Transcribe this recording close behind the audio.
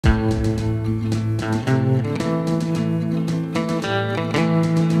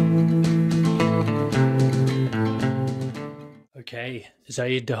Okay,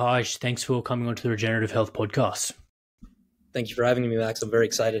 Zaid K.Dahhaj, thanks for coming onto the Regenerative Health Podcast. Thank you for having me, Max. I'm very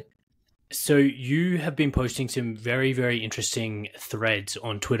excited. So you have been posting some very, very interesting threads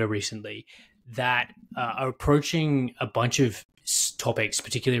on Twitter recently that are approaching a bunch of topics,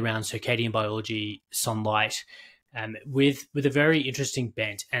 particularly around circadian biology, sunlight, with a very interesting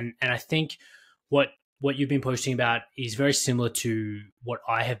bent. And I think what you've been posting about is very similar to what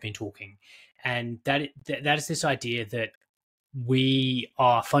I have been talking, and that is this idea that we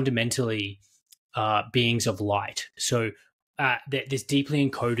are fundamentally beings of light. So there's deeply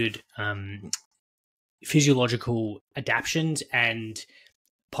encoded physiological adaptions and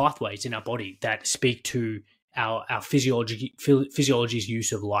pathways in our body that speak to our physiology's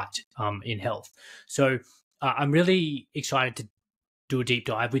use of light in health. So I'm really excited to do a deep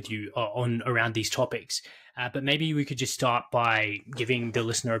dive with you on around these topics. But maybe we could just start by giving the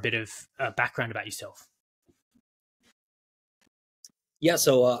listener a bit of background about yourself. Yeah,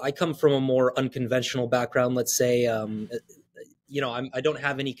 so I come from a more unconventional background, let's say. I don't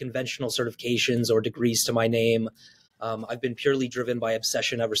have any conventional certifications or degrees to my name. I've been purely driven by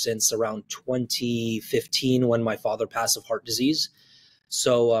obsession ever since around 2015 when my father passed of heart disease.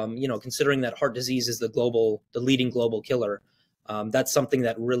 So, considering that heart disease is the leading global killer, that's something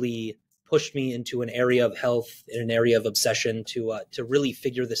that really pushed me into an area of health, in an area of obsession to really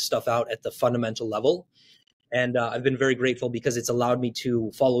figure this stuff out at the fundamental level. And I've been very grateful because it's allowed me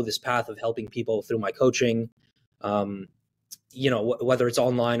to follow this path of helping people through my coaching, whether it's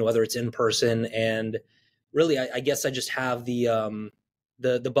online, whether it's in person. And really, I guess I just have the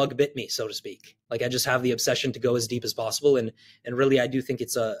bug bit me, so to speak. Like I just have the obsession to go as deep as possible. And really, I do think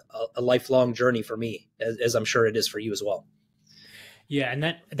it's a lifelong journey for me, as I'm sure it is for you as well. Yeah,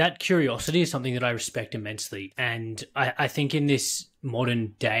 and that curiosity is something that I respect immensely. And I think in this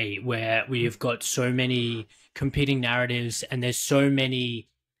modern day where we've got so many competing narratives and there's so many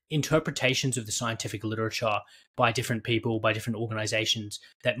interpretations of the scientific literature by different people, by different organizations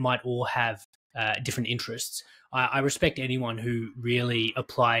that might all have different interests, I respect anyone who really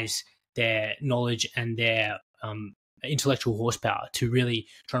applies their knowledge and their intellectual horsepower to really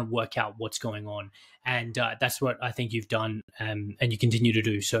try and work out what's going on. And that's what I think you've done, and you continue to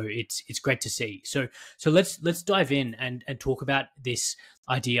do. So it's great to see. So let's dive in and talk about this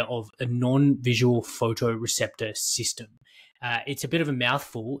idea of a non-visual photoreceptor system. It's a bit of a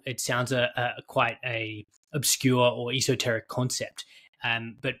mouthful. It sounds quite a obscure or esoteric concept.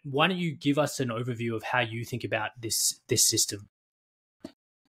 But why don't you give us an overview of how you think about this system?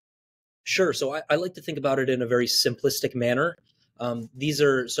 Sure. So I like to think about it in a very simplistic manner.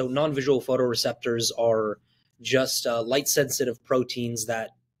 Non-visual photoreceptors are just light-sensitive proteins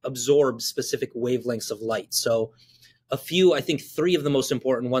that absorb specific wavelengths of light. So I think three of the most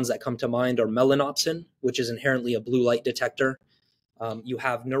important ones that come to mind are melanopsin, which is inherently a blue light detector. You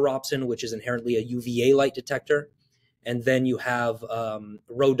have neuropsin, which is inherently a UVA light detector. And then you have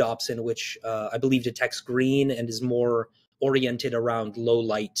rhodopsin, which I believe detects green and is more oriented around low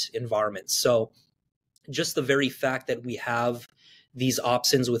light environments. So just the very fact that we have these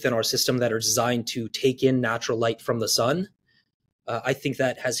opsins within our system that are designed to take in natural light from the sun, I think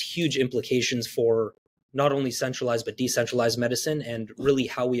that has huge implications for not only centralized but decentralized medicine and really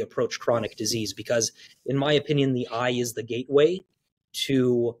how we approach chronic disease. Because in my opinion, the eye is the gateway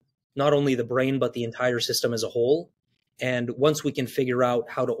to not only the brain, but the entire system as a whole. And once we can figure out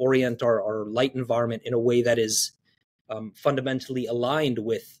how to orient our light environment in a way that is fundamentally aligned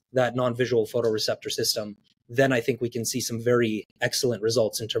with that non-visual photoreceptor system, then I think we can see some very excellent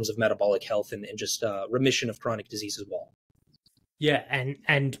results in terms of metabolic health and just remission of chronic disease as well. Yeah,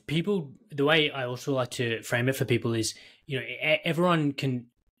 and people, the way I also like to frame it for people is, everyone can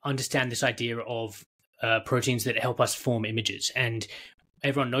understand this idea of proteins that help us form images, and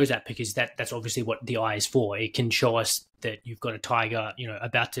everyone knows that because that's obviously what the eye is for. It can show us that you've got a tiger,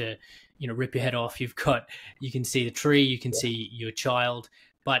 about to, rip your head off. You can see the tree, you can see your child,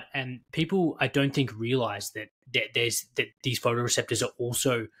 but people I don't think realize that these photoreceptors are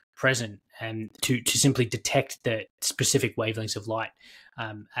also present and to simply detect the specific wavelengths of light,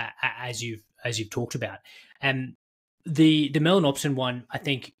 as you've talked about. And the melanopsin one, I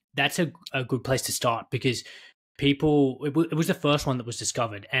think that's a good place to start because it was the first one that was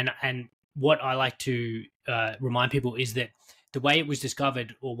discovered. And what I like to remind people is that the way it was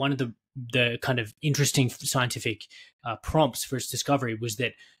discovered, or one of the kind of interesting scientific prompts for its discovery, was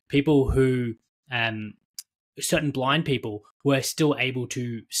that people who certain blind people were still able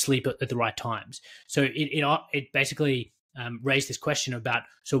to sleep at the right times. So it basically raised this question about,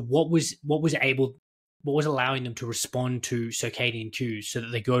 so what was allowing them to respond to circadian cues so that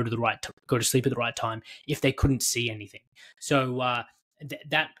they go to sleep at the right time if they couldn't see anything. So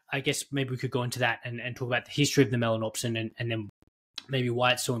that, I guess maybe we could go into that and talk about the history of the melanopsin and then maybe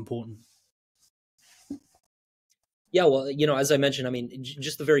why it's so important. Yeah, well, as I mentioned, I mean,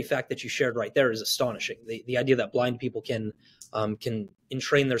 just the very fact that you shared right there is astonishing. The idea that blind people can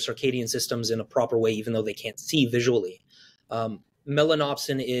entrain their circadian systems in a proper way, even though they can't see visually.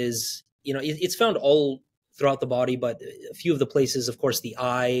 Melanopsin is, it's found all throughout the body, but a few of the places, of course, the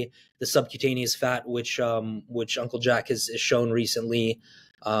eye, the subcutaneous fat, which Uncle Jack has shown recently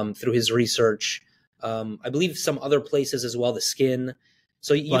through his research. I believe some other places as well, the skin.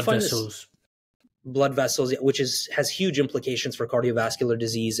 So you Blood find vessels. Blood vessels, which has huge implications for cardiovascular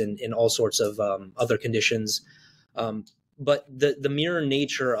disease and all sorts of other conditions. But the mere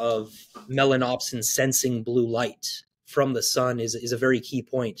nature of melanopsin sensing blue light from the sun is a very key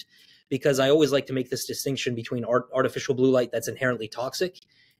point, because I always like to make this distinction between artificial blue light that's inherently toxic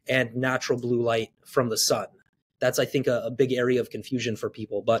and natural blue light from the sun. That's, I think, a big area of confusion for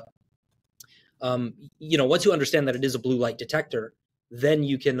people. But, once you understand that it is a blue light detector, then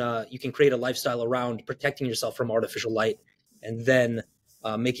you can create a lifestyle around protecting yourself from artificial light, and then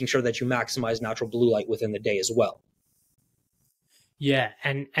making sure that you maximize natural blue light within the day as well. Yeah,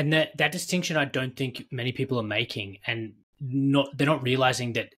 and that distinction I don't think many people are making, and they're not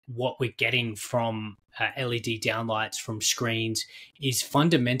realizing that what we're getting from LED downlights from screens is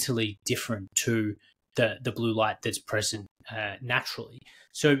fundamentally different to the blue light that's present naturally.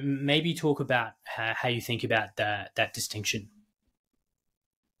 So maybe talk about how you think about that distinction.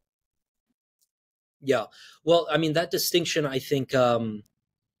 Yeah, well, I mean, that distinction, I think,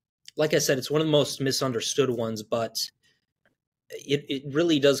 like I said, it's one of the most misunderstood ones, but it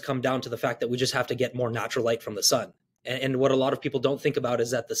really does come down to the fact that we just have to get more natural light from the sun. And what a lot of people don't think about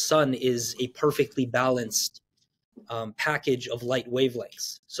is that the sun is a perfectly balanced package of light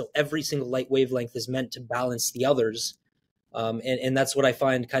wavelengths. So every single light wavelength is meant to balance the others. And that's what I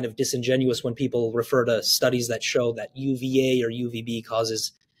find kind of disingenuous when people refer to studies that show that UVA or UVB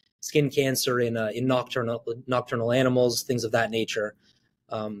causes skin cancer in nocturnal animals, things of that nature.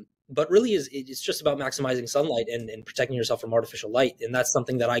 But really, it's just about maximizing sunlight and protecting yourself from artificial light, and that's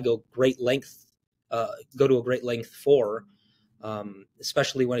something that I go to a great length for,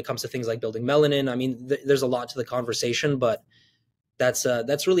 especially when it comes to things like building melanin. I mean, there's a lot to the conversation, but that's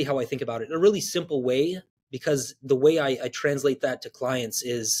really how I think about it in a really simple way, because the way I translate that to clients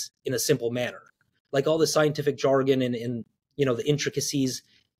is in a simple manner. Like all the scientific jargon and the intricacies,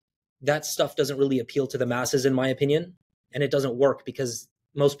 that stuff doesn't really appeal to the masses, in my opinion, and it doesn't work because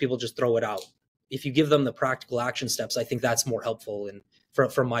most people just throw it out. If you give them the practical action steps, I think that's more helpful, and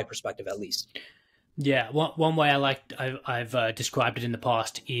from my perspective, at least. Yeah, one way I've described it in the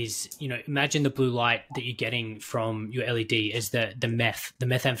past is, imagine the blue light that you're getting from your LED as the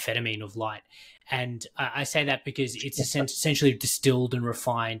methamphetamine of light. And I say that because it's essentially distilled and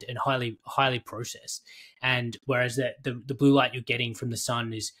refined and highly processed. And whereas the blue light you're getting from the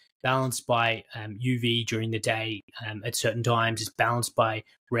sun is balanced by UV during the day at certain times, it's balanced by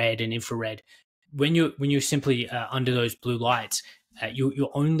red and infrared. When you're simply under those blue lights,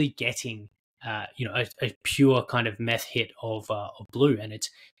 you're only getting a pure kind of meth hit of blue, and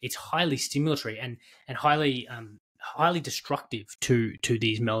it's highly stimulatory and highly destructive to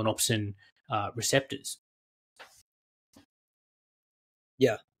these melanopsin receptors.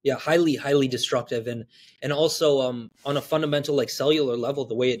 Yeah, highly destructive, and also on a fundamental, like, cellular level,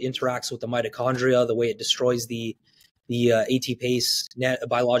 the way it interacts with the mitochondria, the way it destroys the ATPase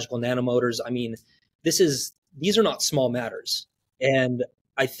biological nanomotors. I mean, these are not small matters, and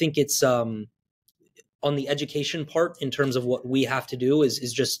I think it's on the education part, in terms of what we have to do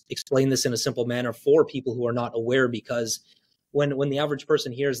is just explain this in a simple manner for people who are not aware, because when the average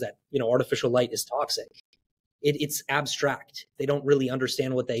person hears that artificial light is toxic, it's abstract. They don't really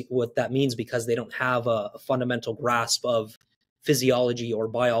understand what that means, because they don't have a fundamental grasp of physiology or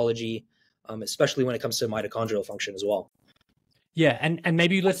biology, especially when it comes to mitochondrial function as well. Yeah, and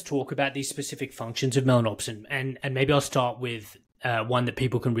maybe let's talk about these specific functions of melanopsin, and maybe I'll start with one that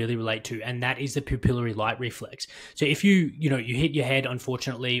people can really relate to, and that is the pupillary light reflex. So if you hit your head,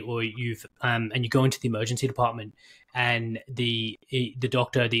 unfortunately, or you've and you go into the emergency department, and the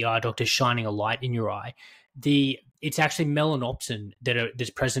doctor, the eye doctor, is shining a light in your eye, it's actually melanopsin that's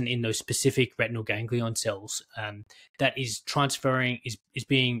present in those specific retinal ganglion cells that is transferring, is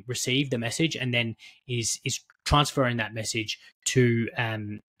being received the message, and then is transferring that message to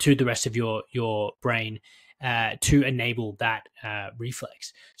the rest of your brain. to enable that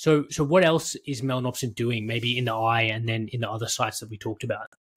reflex. So what else is melanopsin doing, maybe in the eye and then in the other sites that we talked about?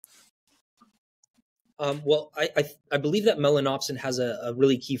 Well, I believe that melanopsin has a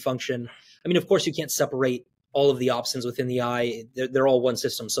really key function. I mean, of course, you can't separate all of the opsins within the eye. They're all one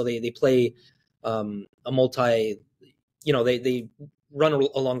system, so they play a multi. They run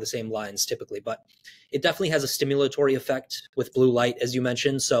along the same lines typically, but it definitely has a stimulatory effect with blue light, as you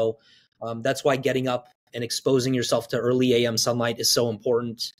mentioned. So that's why getting up and exposing yourself to early AM sunlight is so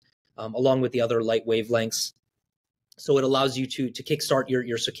important, along with the other light wavelengths. So it allows you to kickstart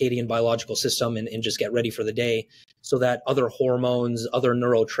your circadian biological system and just get ready for the day, so that other hormones, other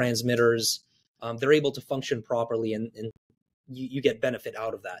neurotransmitters, they're able to function properly, and you get benefit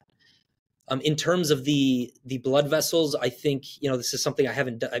out of that. In terms of the blood vessels, I think, this is something I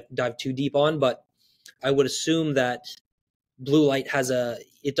haven't dived too deep on, but I would assume that blue light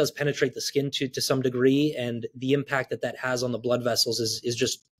it does penetrate the skin to some degree, and the impact that has on the blood vessels is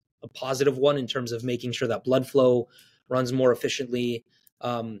just a positive one in terms of making sure that blood flow runs more efficiently.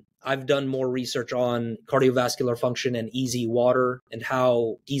 I've done more research on cardiovascular function and easy water, and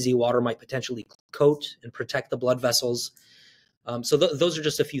how easy water might potentially coat and protect the blood vessels. So those are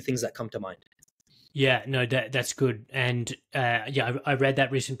just a few things that come to mind. Yeah, no, that's good. And I read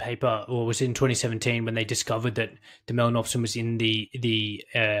that recent paper, or was in 2017, when they discovered that the melanopsin was in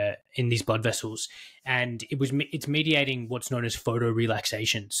in these blood vessels, and it's mediating what's known as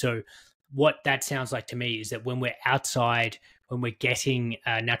photorelaxation. So what that sounds like to me is that when we're outside, when we're getting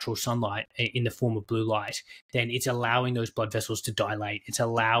natural sunlight in the form of blue light, then it's allowing those blood vessels to dilate. It's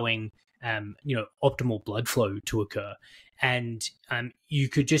allowing optimal blood flow to occur. And you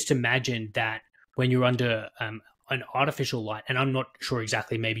could just imagine that when you're under an artificial light, and I'm not sure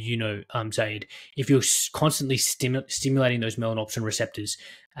exactly, maybe Zaid, if you're constantly stimulating those melanopsin receptors,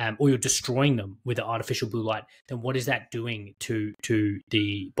 or you're destroying them with the artificial blue light, then what is that doing to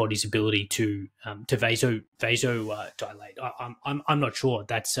the body's ability to vasodilate? I'm not sure.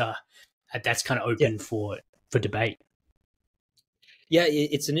 That's kind of open for debate. Yeah,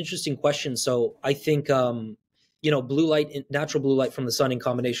 it's an interesting question. So I think blue light, natural blue light from the sun in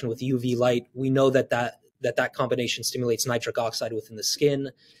combination with UV light, we know that combination stimulates nitric oxide within the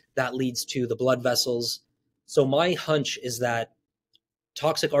skin. That leads to the blood vessels. So my hunch is that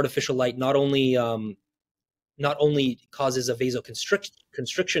toxic artificial light not only causes a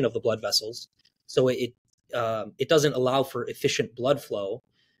vasoconstriction of the blood vessels, so it doesn't allow for efficient blood flow.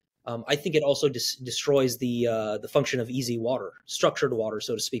 I think it also destroys the function of easy water, structured water,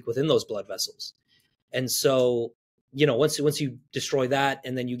 so to speak, within those blood vessels. And so, once you destroy that,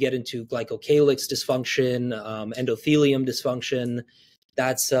 and then you get into glycocalyx dysfunction, endothelium dysfunction,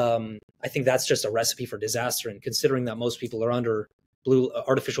 I think that's just a recipe for disaster. And considering that most people are under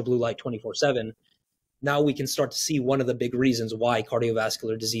artificial blue light 24/7, now we can start to see one of the big reasons why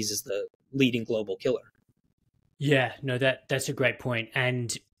cardiovascular disease is the leading global killer. Yeah, no, that's a great point.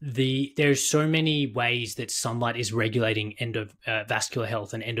 And there's so many ways that sunlight is regulating endovascular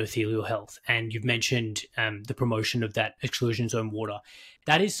health and endothelial health. And you've mentioned the promotion of that exclusion zone water.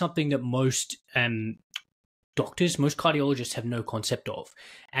 That is something that most doctors, most cardiologists have no concept of.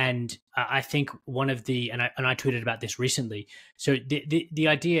 And I think one of and I tweeted about this recently. So the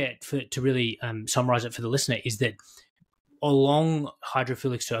idea to really summarize it for the listener is that along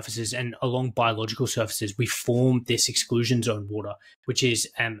hydrophilic surfaces and along biological surfaces, we form this exclusion zone water, which is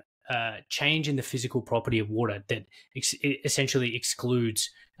change in the physical property of water that essentially excludes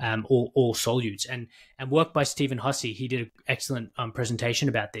all solutes. And work by Stephen Hussey, he did an excellent presentation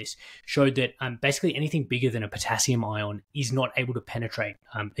about this, showed that basically anything bigger than a potassium ion is not able to penetrate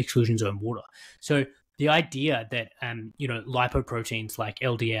exclusion zone water. So the idea that lipoproteins like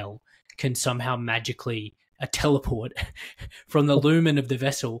LDL can somehow magically teleport from the lumen of the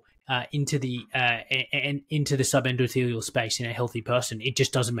vessel into the subendothelial space in a healthy person, it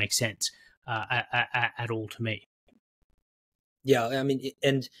just doesn't make sense at all to me. Yeah, I mean,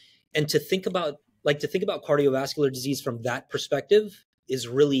 and to think about cardiovascular disease from that perspective is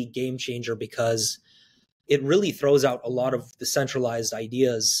really game changer, because it really throws out a lot of the centralized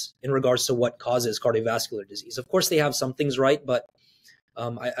ideas in regards to what causes cardiovascular disease. Of course, they have some things right, but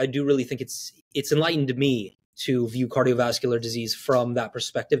I do really think it's enlightened me to view cardiovascular disease from that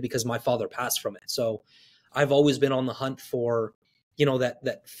perspective, because my father passed from it. So I've always been on the hunt for,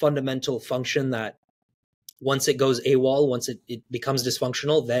 that fundamental function that once it goes AWOL, once it becomes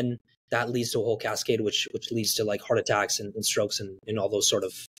dysfunctional, then that leads to a whole cascade, which leads to heart attacks and strokes and all those sort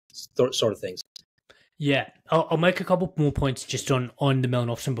of things. Yeah, I'll make a couple more points just on the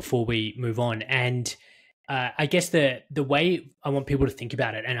melanopsin before we move on. And I guess the way I want people to think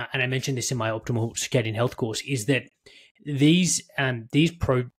about it, and I mentioned this in my optimal circadian health course, is that these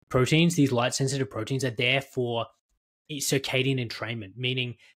proteins, these light sensitive proteins, are there for circadian entrainment,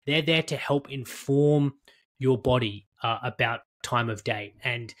 meaning they're there to help inform your body about time of day.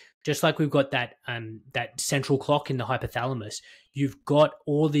 And just like we've got that central clock in the hypothalamus, you've got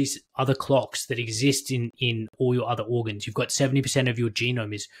all these other clocks that exist in all your other organs. You've got 70% of your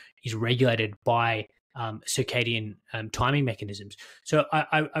genome is regulated by circadian timing mechanisms. So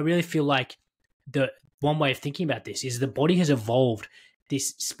I really feel like the one way of thinking about this is the body has evolved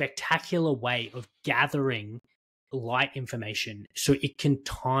this spectacular way of gathering light information so it can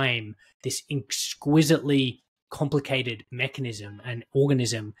time this exquisitely complicated mechanism and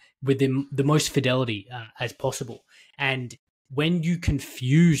organism with the most fidelity as possible. And when you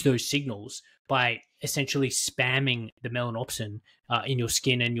confuse those signals by essentially spamming the melanopsin in your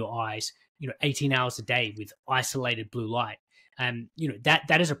skin and your eyes, 18 hours a day with isolated blue light,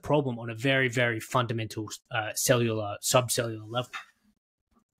 that is a problem on a very, very fundamental cellular, subcellular level.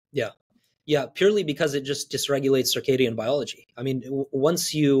 Yeah, purely because it just dysregulates circadian biology. I mean,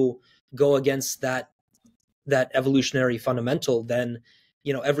 once you go against that evolutionary fundamental, then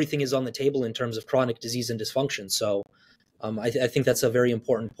everything is on the table in terms of chronic disease and dysfunction. So I think that's a very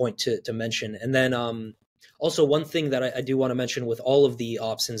important point to mention. And then also one thing that I do want to mention with all of the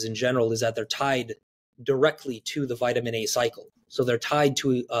opsins in general is that they're tied directly to the vitamin A cycle. So they're tied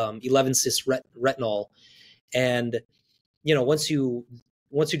to 11-cis retinol, and once you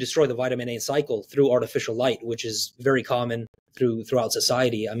destroy the vitamin A cycle through artificial light, which is very common throughout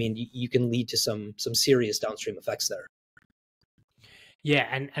society, I mean, you can lead to some serious downstream effects there. Yeah,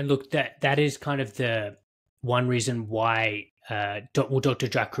 and look, that is kind of the one reason why Dr.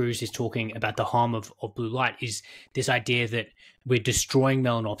 Jack Cruz is talking about the harm of blue light, is this idea that we're destroying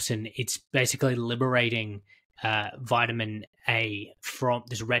melanopsin. It's basically liberating vitamin A from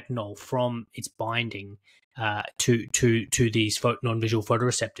this retinol from its binding to these non-visual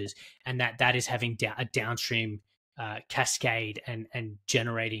photoreceptors, and that is having a downstream cascade and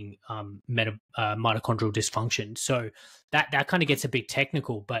generating mitochondrial dysfunction. So that kind of gets a bit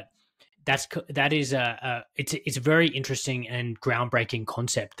technical, but that is it's a very interesting and groundbreaking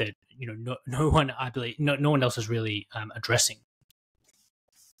concept that no one, I believe, no one else is really addressing.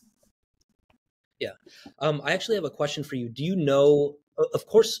 Yeah, I actually have a question for you. Do you know? Of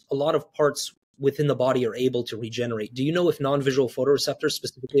course, a lot of parts within the body are able to regenerate. Do you know if non-visual photoreceptors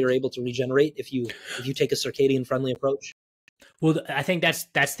specifically are able to regenerate if you take a circadian friendly approach? Well, I think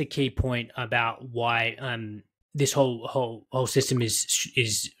that's the key point about why this whole system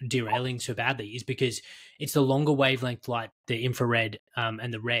is derailing so badly, is because it's the longer wavelength light, the infrared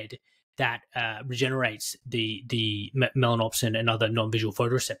and the red, that regenerates the melanopsin and other non-visual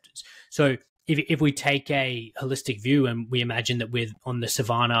photoreceptors. So if we take a holistic view and we imagine that we're on the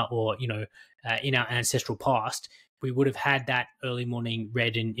savannah or in our ancestral past, we would have had that early morning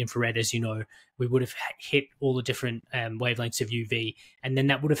red and infrared, as we would have hit all the different wavelengths of UV, and then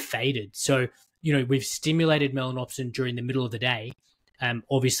that would have faded. So we've stimulated melanopsin during the middle of the day,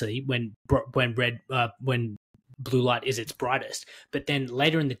 obviously when blue light is its brightest, but then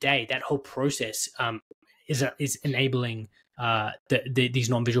later in the day, that whole process is enabling these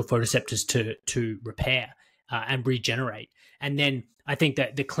non-visual photoreceptors to repair and regenerate. And then I think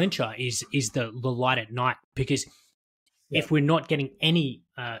that the clincher is the light at night, because if we're not getting any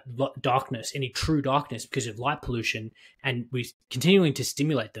darkness, any true darkness because of light pollution, and we're continuing to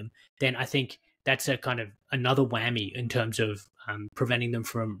stimulate them, then I think that's a kind of another whammy in terms of preventing them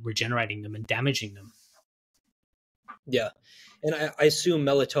from regenerating them and damaging them. Yeah. And I assume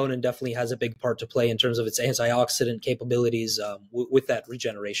melatonin definitely has a big part to play in terms of its antioxidant capabilities with that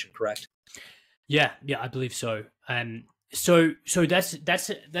regeneration, correct? Yeah, I believe so. So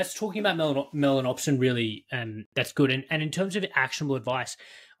that's talking about melanopsin really. That's good. And in terms of actionable advice,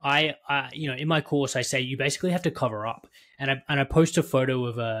 I in my course I say you basically have to cover up. And I post a photo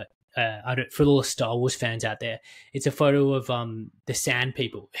of for all the Star Wars fans out there, it's a photo of the Sand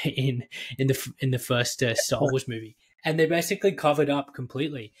People in the first Star Wars movie. And they're basically covered up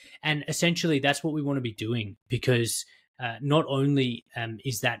completely. And essentially that's what we want to be doing, because not only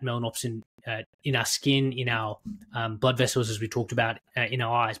is that melanopsin in our skin, in our blood vessels, as we talked about, in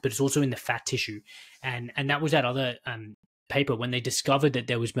our eyes, but it's also in the fat tissue. And that was that other paper when they discovered that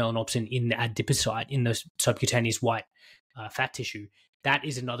there was melanopsin in the adipocyte, in the subcutaneous white fat tissue. That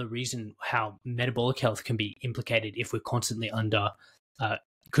is another reason how metabolic health can be implicated if we're constantly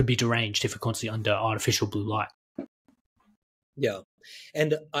could be deranged if we're constantly under artificial blue light. Yeah.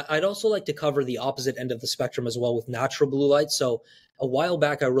 And I'd also like to cover the opposite end of the spectrum as well with natural blue light. So a while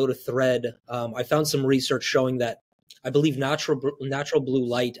back, I wrote a thread. I found some research showing that I believe natural blue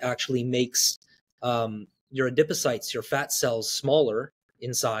light actually makes your adipocytes, your fat cells, smaller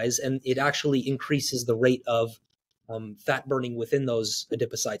in size, and it actually increases the rate of fat burning within those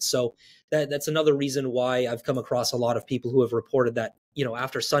adipocytes. So that's another reason why I've come across a lot of people who have reported that,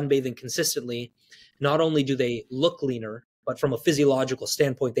 after sunbathing consistently, not only do they look leaner, but from a physiological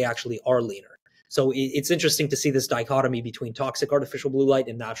standpoint, they actually are leaner. So it's interesting to see this dichotomy between toxic artificial blue light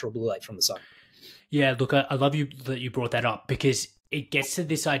and natural blue light from the sun. Yeah, look, I love you that you brought that up, because it gets to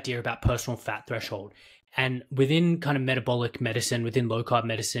this idea about personal fat threshold. And within kind of metabolic medicine, within low carb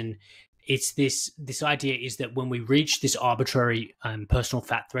medicine, it's this idea is that when we reach this arbitrary personal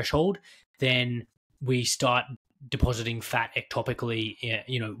fat threshold, then we start depositing fat ectopically,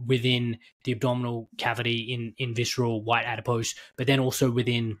 within the abdominal cavity, in visceral white adipose, but then also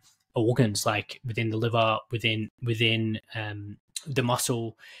within organs, like within the liver, within the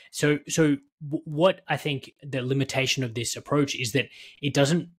muscle. So what I think the limitation of this approach is that it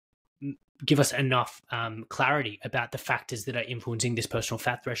doesn't give us enough clarity about the factors that are influencing this personal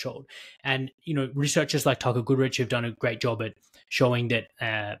fat threshold. And, researchers like Tucker Goodrich have done a great job at showing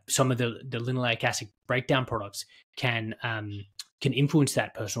that some of the linoleic acid breakdown products can influence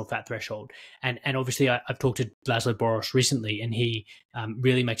that personal fat threshold. And obviously I've talked to Laszlo Boros recently, and he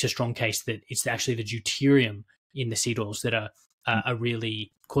really makes a strong case that it's actually the deuterium in the seed oils that are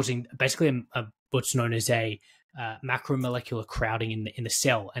really causing basically what's known as a macromolecular crowding in the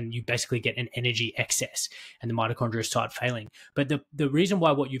cell, and you basically get an energy excess and the mitochondria start failing. But the reason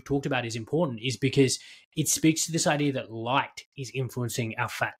why what you've talked about is important is because it speaks to this idea that light is influencing our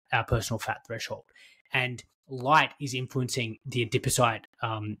personal fat threshold, and light is influencing the adipocyte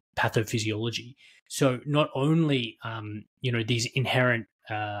pathophysiology. So not only these inherent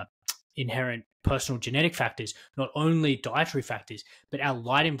personal genetic factors, not only dietary factors, but our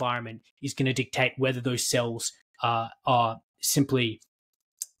light environment is going to dictate whether those cells are simply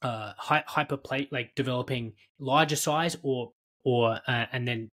hyperplate, like developing larger size, or and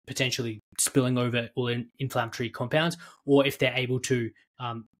then potentially spilling over all inflammatory compounds, or if they're able to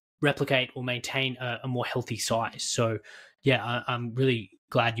replicate or maintain a more healthy size. So yeah, I'm really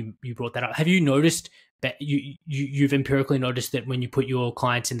glad you brought that up. Have you noticed that you've empirically noticed that when you put your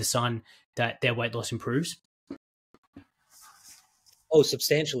clients in the sun, that their weight loss improves? Oh,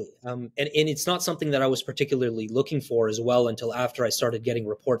 substantially. And it's not something that I was particularly looking for as well until after I started getting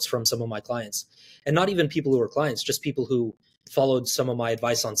reports from some of my clients. And not even people who were clients, just people who followed some of my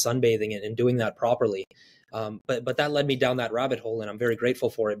advice on sunbathing and doing that properly. But that led me down that rabbit hole, and I'm very grateful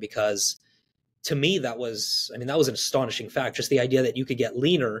for it, because to me, that was an astonishing fact. Just the idea that you could get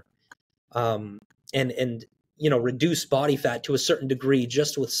leaner and reduce body fat to a certain degree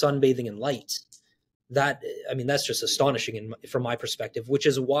just with sunbathing and light. That's just astonishing from my perspective, which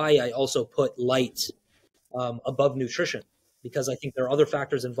is why I also put light above nutrition, because I think there are other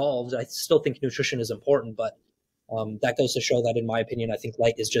factors involved. I still think nutrition is important, but that goes to show that, in my opinion, I think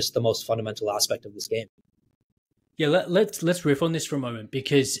light is just the most fundamental aspect of this game. Yeah, let's riff on this for a moment,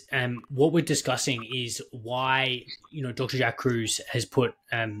 because what we're discussing is why Dr. Jack Kruse has put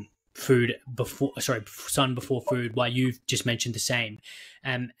sun before food, why you've just mentioned the same,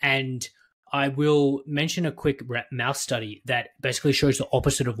 and I will mention a quick mouse study that basically shows the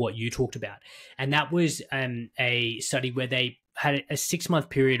opposite of what you talked about. And that was a study where they had a 6-month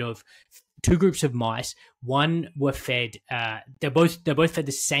period of two groups of mice. One were fed, they're both fed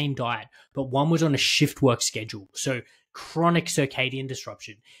the same diet, but one was on a shift work schedule. So chronic circadian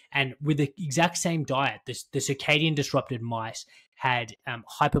disruption. And with the exact same diet, the circadian disrupted mice had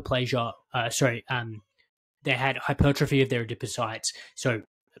hyperplasia, they had hypertrophy of their adipocytes. So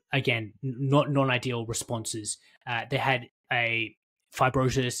again, not non-ideal responses. They had a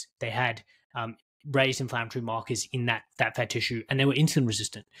fibrosis. They had raised inflammatory markers in that fat tissue, and they were insulin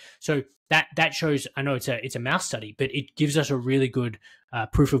resistant. So that shows. I know it's a mouse study, but it gives us a really good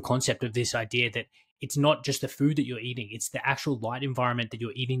proof of concept of this idea that it's not just the food that you're eating; it's the actual light environment that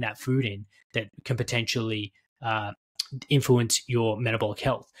you're eating that food in that can potentially influence your metabolic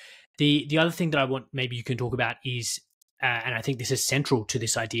health. The other thing that I want maybe you can talk about is, and I think this is central to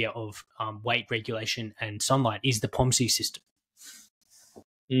this idea of weight regulation and sunlight, is the POMC system.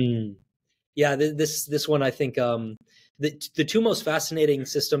 Yeah, this one, I think the two most fascinating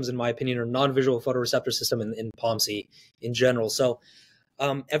systems, in my opinion, are non-visual photoreceptor system and POMC in general. So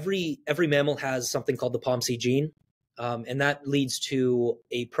every mammal has something called the POMC gene, and that leads to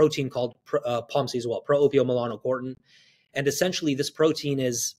a protein called POMC as well, pro-opiomelanocortin. And essentially, this protein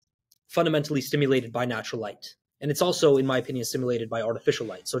is fundamentally stimulated by natural light. And it's also, in my opinion, stimulated by artificial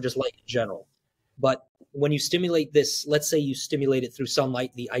light, so just light in general. But when you stimulate this, let's say you stimulate it through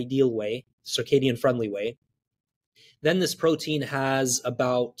sunlight the ideal way, circadian friendly way, then this protein has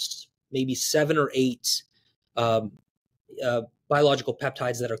about maybe 7 or 8 um, biological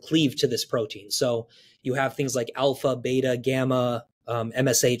peptides that are cleaved to this protein. So you have things like alpha, beta, gamma,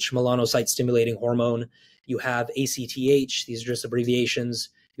 MSH, melanocyte stimulating hormone. You have ACTH, these are just abbreviations.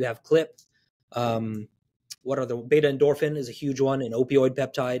 You have CLIP. What are the beta endorphin is a huge one, an opioid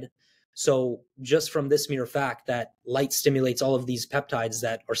peptide. So just from this mere fact that light stimulates all of these peptides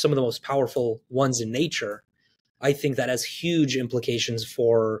that are some of the most powerful ones in nature, I think that has huge implications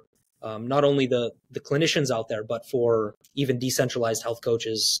for not only the clinicians out there, but for even decentralized health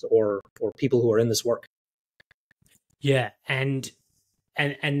coaches or people who are in this work. Yeah, and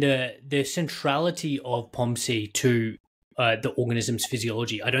the centrality of POMC to the organism's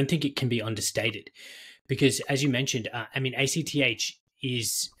physiology, I don't think it can be understated, because as you mentioned, I mean, ACTH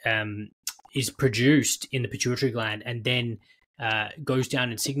is produced in the pituitary gland and then goes down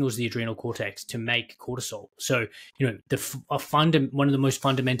and signals the adrenal cortex to make cortisol. So, you know, one of the most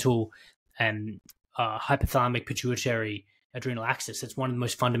fundamental hypothalamic pituitary adrenal axis, that's one of the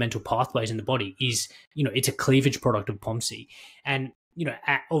most fundamental pathways in the body, is, you know, it's a cleavage product of POMC. And, you know,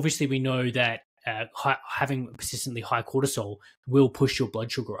 obviously we know that having persistently high cortisol will push your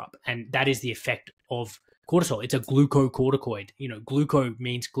blood sugar up, and that is the effect of cortisol. It's a glucocorticoid. You know, gluco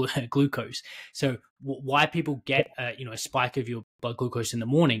means glucose. So why people get you know, a spike of your blood glucose in the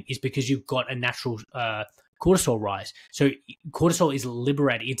morning is because you've got a natural cortisol rise. So cortisol is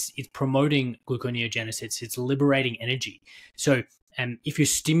liberating. It's promoting gluconeogenesis. It's liberating energy. So if you're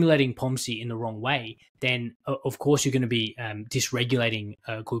stimulating POMC in the wrong way, then of course you're going to be dysregulating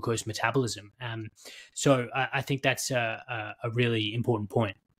glucose metabolism. So I think that's a really important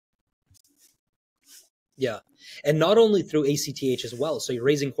point. Yeah. And not only through ACTH as well. So you're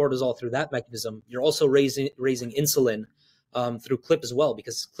raising cortisol through that mechanism. You're also raising insulin through CLIP as well,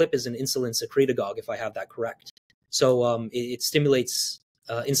 because CLIP is an insulin secretagogue, if I have that correct. So it stimulates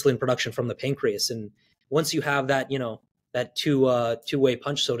insulin production from the pancreas. And once you have that, you know, that two-way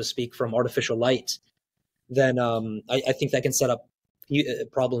punch, so to speak, from artificial light, then I think that can set up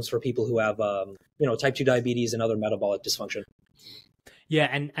problems for people who have, you know, type 2 diabetes and other metabolic dysfunction. Yeah.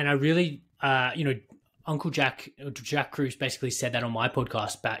 And I really, you know, Uncle Jack Cruz basically said that on my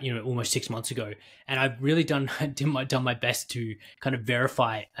podcast about, you know, almost 6 months ago, and I've really done my best to kind of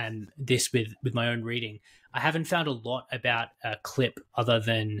verify this with my own reading. I haven't found a lot about CLIP other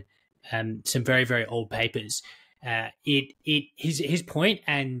than some very, very old papers. His point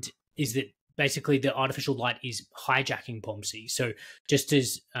and is that basically the artificial light is hijacking POMC. So just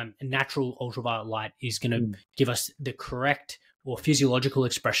as natural ultraviolet light is going to give us the correct or physiological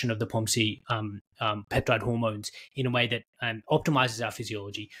expression of the POMC peptide hormones in a way that optimizes our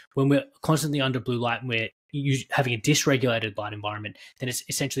physiology. When we're constantly under blue light and we're having a dysregulated light environment, then it's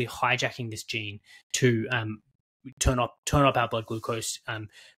essentially hijacking this gene to turn up our blood glucose,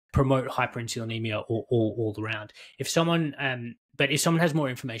 promote hyperinsulinemia all around. If someone has more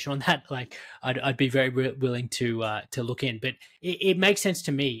information on that, like I'd be very willing to look in. But it makes sense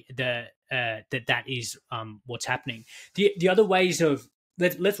to me that is what's happening. The other ways of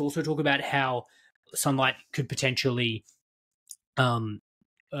let's also talk about how sunlight could potentially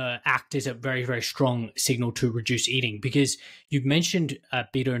act as a very, very strong signal to reduce eating, because you've mentioned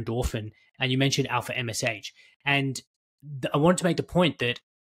beta endorphin and you mentioned alpha MSH, and I wanted to make the point that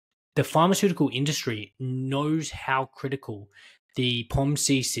the pharmaceutical industry knows how critical the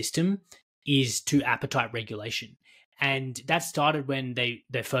POMC system is to appetite regulation. And that started when they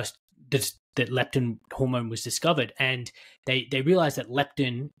first, that leptin hormone was discovered. And they realized that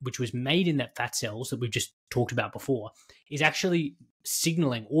leptin, which was made in that fat cells that we've just talked about before, is actually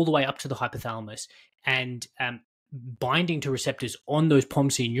signaling all the way up to the hypothalamus and binding to receptors on those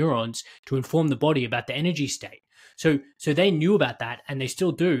POMC neurons to inform the body about the energy state. So they knew about that, and they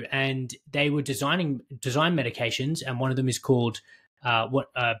still do. And they were design medications, and one of them is called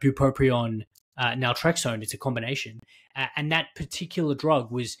bupropion naltrexone. It's a combination, and that particular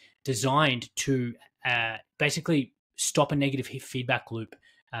drug was designed to basically stop a negative feedback loop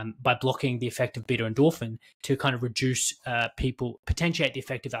by blocking the effect of beta endorphin to kind of reduce potentiate the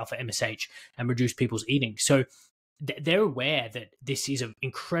effect of alpha MSH and reduce people's eating. So they're aware that this is an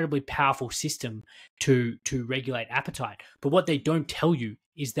incredibly powerful system to regulate appetite. But what they don't tell you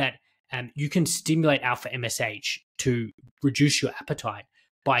is that you can stimulate alpha MSH to reduce your appetite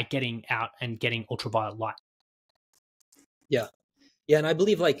by getting out and getting ultraviolet light. Yeah. Yeah. And I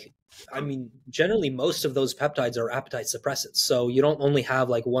believe, generally most of those peptides are appetite suppressants. So you don't only have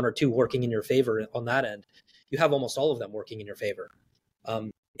like one or two working in your favor on that end. you have almost all of them working in your favor.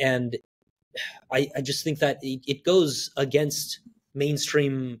 And I just think that it goes against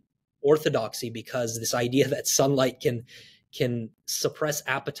mainstream orthodoxy, because this idea that sunlight can suppress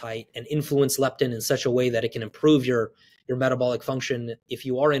appetite and influence leptin in such a way that it can improve your metabolic function if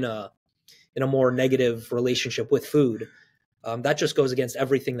you are in a more negative relationship with food, that just goes against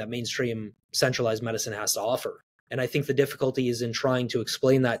everything that mainstream centralized medicine has to offer. And I think the difficulty is in trying to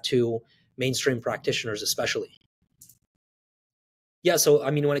explain that to mainstream practitioners, especially. Yeah, so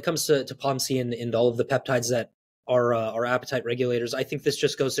I mean, when it comes to POMC and all of the peptides that are appetite regulators, I think this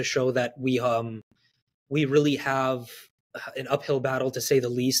just goes to show that we really have an uphill battle, to say the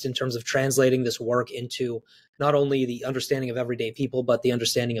least, in terms of translating this work into not only the understanding of everyday people, but the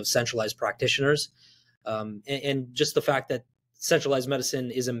understanding of centralized practitioners, and just the fact that centralized medicine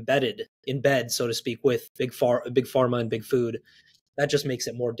is embedded in bed, so to speak, with big pharma and big food. That just makes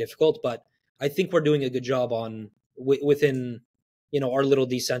it more difficult. But I think we're doing a good job within our little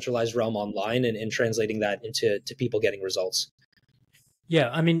decentralized realm online, and translating that into people getting results. Yeah,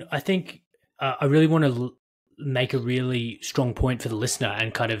 I mean, I think I really want to make a really strong point for the listener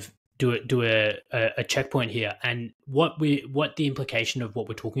and kind of do a checkpoint here. And what the implication of what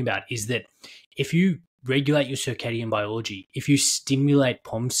we're talking about is that if you regulate your circadian biology, if you stimulate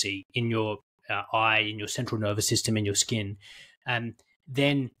POMC in your eye, in your central nervous system, in your skin,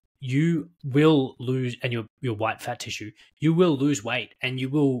 then you will lose, and your white fat tissue, you will lose weight, and you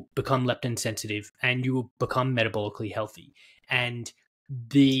will become leptin sensitive, and you will become metabolically healthy. And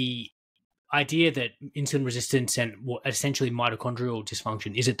the idea that insulin resistance and essentially mitochondrial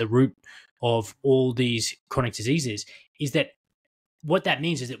dysfunction is at the root of all these chronic diseases is that what that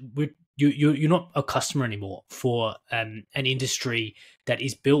means is that you're not a customer anymore for an industry that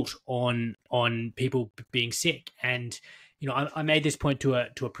is built on people being sick. And I made this point to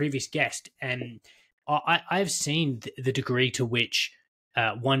a previous guest, and I've seen the degree to which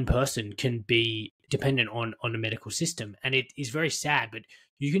one person can be dependent on a medical system, and it is very sad. But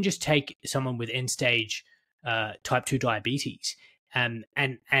you can just take someone with end stage type 2 diabetes, and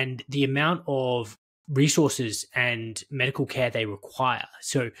the amount of resources and medical care they require.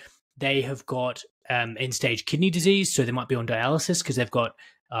 So they have got end stage kidney disease, so they might be on dialysis because they've got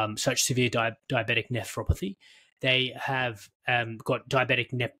such severe diabetic nephropathy. They have got diabetic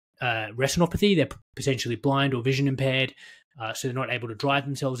retinopathy. They're potentially blind or vision impaired, so they're not able to drive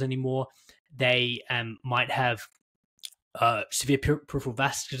themselves anymore. They might have severe peripheral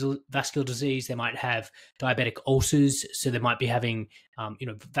vascular disease. They might have diabetic ulcers, so they might be having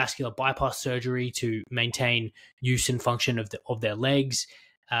vascular bypass surgery to maintain use and function of their legs.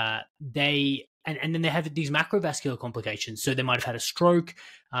 And then they have these macrovascular complications. So they might have had a stroke.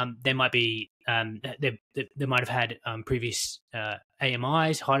 They might be they might have had previous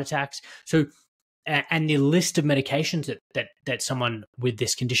AMIs, heart attacks. So and the list of medications that someone with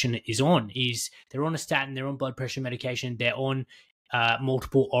this condition is on is they're on a statin, they're on blood pressure medication, they're on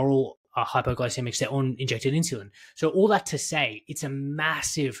multiple oral hypoglycemics, they're on injected insulin. So all that to say, it's a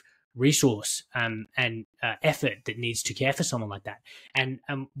massive resource and effort that needs to care for someone like that. And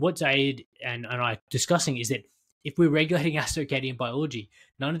what Zaid and I are discussing is that if we're regulating our circadian biology,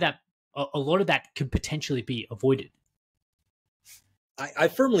 a lot of that could potentially be avoided. I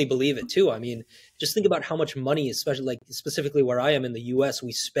firmly believe it too. I mean, just think about how much money, specifically where I am in the US,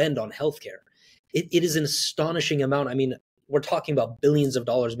 we spend on healthcare. It is an astonishing amount. I mean, we're talking about billions of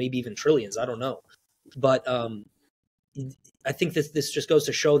dollars, maybe even trillions. I don't know. But I think this just goes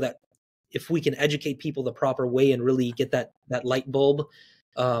to show that if we can educate people the proper way and really get that light bulb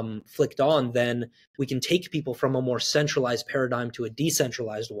flicked on, then we can take people from a more centralized paradigm to a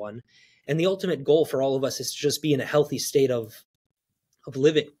decentralized one. And the ultimate goal for all of us is to just be in a healthy state of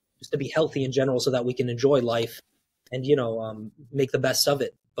living, just to be healthy in general, so that we can enjoy life and make the best of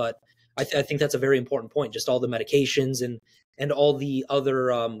it. But I think that's a very important point. Just all the medications and all the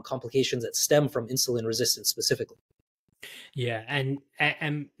other complications that stem from insulin resistance specifically. Yeah, and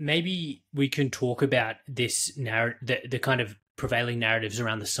maybe we can talk about this the kind of prevailing narratives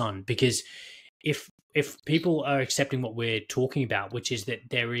around the sun, because if people are accepting what we're talking about, which is that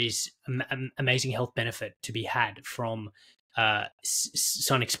there is amazing health benefit to be had from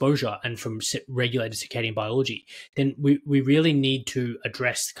sun exposure and from regulated circadian biology, then we really need to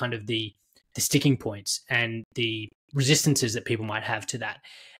address kind of the sticking points and the resistances that people might have to that.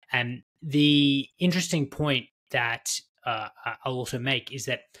 And the interesting point that I'll also make is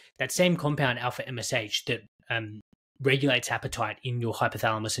that same compound alpha MSH that regulates appetite in your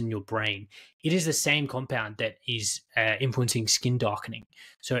hypothalamus and your brain, it is the same compound that is influencing skin darkening.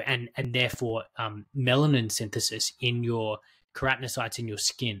 So and therefore melanin synthesis in your keratinocytes in your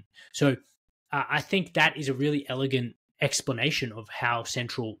skin. So I think that is a really elegant explanation of how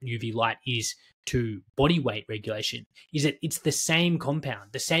central UV light is to body weight regulation. Is that it's the same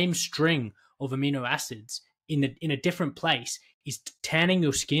compound, the same string of amino acids in a different place is tanning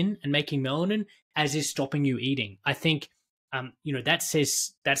your skin and making melanin as is stopping you eating. I think that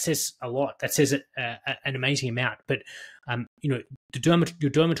says a lot. That says an amazing amount. But your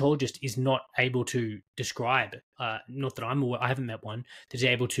dermatologist is not able to describe. Not that I'm aware, I haven't met one that is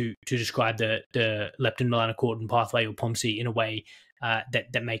able to describe the leptin melanocortin pathway or POMC in a way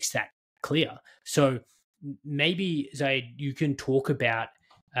that makes that clear. So maybe Zaid, you can talk about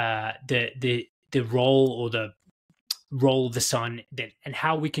the role or the role of the sun and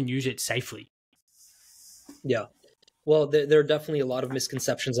how we can use it safely. Yeah. Well, there are definitely a lot of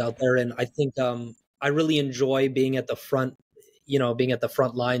misconceptions out there, and I think I really enjoy being at the front, being at the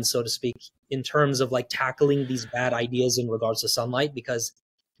front line, so to speak, in terms of like tackling these bad ideas in regards to sunlight, because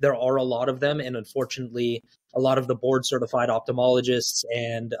there are a lot of them, and unfortunately, a lot of the board-certified ophthalmologists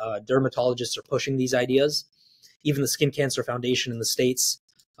and dermatologists are pushing these ideas. Even the Skin Cancer Foundation in the States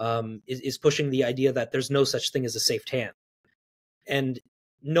is pushing the idea that there's no such thing as a safe tan, and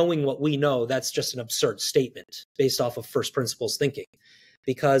knowing what we know, that's just an absurd statement based off of first principles thinking,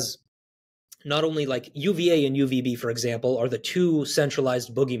 because not only like UVA and UVB, for example, are the two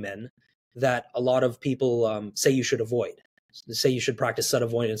centralized boogeymen that a lot of people say you should avoid, say you should practice sun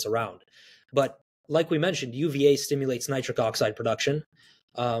avoidance around. But like we mentioned, UVA stimulates nitric oxide production.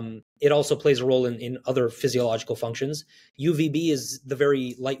 It also plays a role in other physiological functions. UVB is the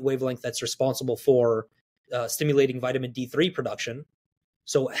very light wavelength that's responsible for stimulating vitamin D3 production.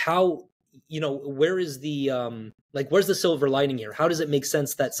 So how, where is the, where's the silver lining here? How does it make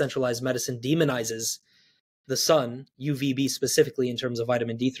sense that centralized medicine demonizes the sun, UVB specifically in terms of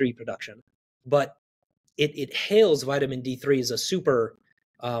vitamin D3 production, but it hails vitamin D3 as a super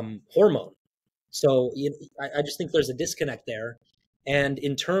hormone? So I just think there's a disconnect there. And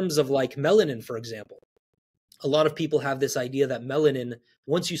in terms of like melanin, for example, a lot of people have this idea that melanin,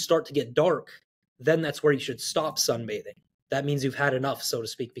 once you start to get dark, then that's where you should stop sunbathing. That means you've had enough, so to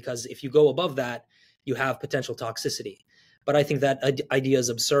speak, because if you go above that, you have potential toxicity. But I think that idea is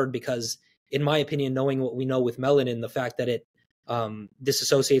absurd because, in my opinion, knowing what we know with melanin, the fact that it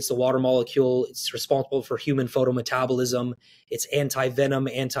disassociates the water molecule, it's responsible for human photometabolism, it's anti-venom,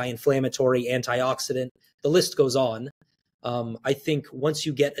 anti-inflammatory, antioxidant, the list goes on. I think once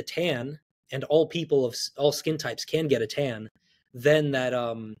you get a tan, and all people of all skin types can get a tan, then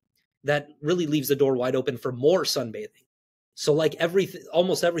that really leaves the door wide open for more sunbathing. So like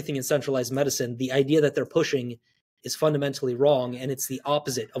almost everything in centralized medicine, the idea that they're pushing is fundamentally wrong, and it's the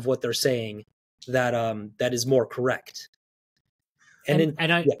opposite of what they're saying that is more correct. Go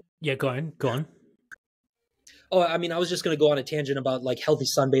on. Oh, I mean, I was just going to go on a tangent about like healthy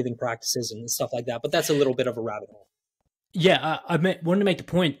sunbathing practices and stuff like that, but that's a little bit of a rabbit hole. Yeah, wanted to make the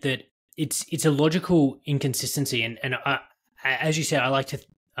point that it's a logical inconsistency, and as you said, I like to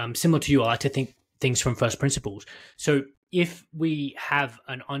similar to you, I like to think things from first principles. So if we have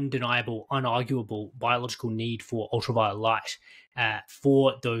an undeniable, unarguable biological need for ultraviolet light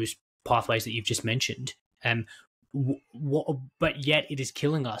for those pathways that you've just mentioned, but yet it is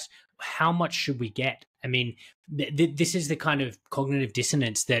killing us, how much should we get? I mean, this is the kind of cognitive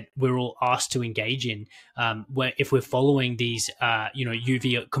dissonance that we're all asked to engage in, where if we're following these,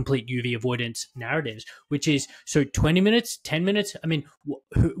 complete UV avoidance narratives, which is so 20 minutes, 10 minutes. I mean,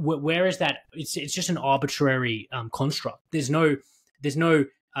 where is that? It's just an arbitrary construct. There's no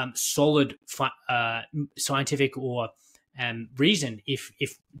solid scientific or reason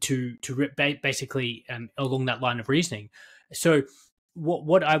basically along that line of reasoning. So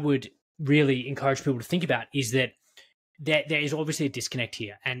what I would really encourage people to think about is that there is obviously a disconnect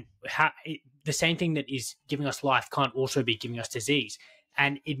here, and the same thing that is giving us life can't also be giving us disease.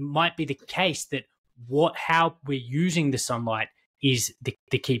 And it might be the case that how we're using the sunlight is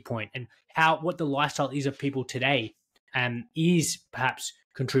the key point, and what the lifestyle is of people today is perhaps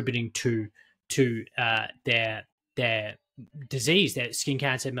contributing to their disease, their skin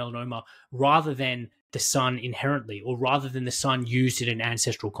cancer, melanoma, rather than the sun inherently, or rather than the sun used in an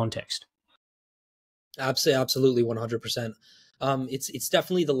ancestral context. Absolutely, 100%. It's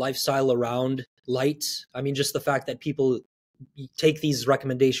definitely the lifestyle around light. I mean, just the fact that people take these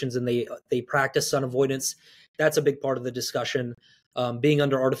recommendations and they practice sun avoidance, that's a big part of the discussion. Being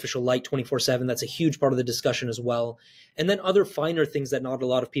under artificial light 24/7, that's a huge part of the discussion as well. And then other finer things that not a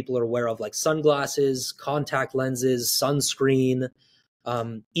lot of people are aware of, like sunglasses, contact lenses, sunscreen,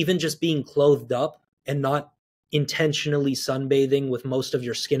 even just being clothed up and not intentionally sunbathing with most of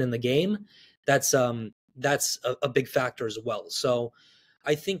your skin in the game. That's a big factor as well. So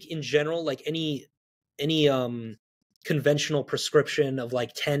I think in general, like any conventional prescription of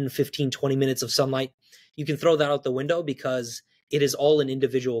like 10, 15, 20 minutes of sunlight, you can throw that out the window because it is all an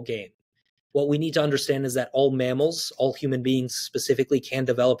individual game. What we need to understand is that all mammals, all human beings specifically, can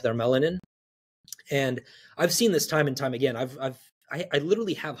develop their melanin. And I've seen this time and time again. I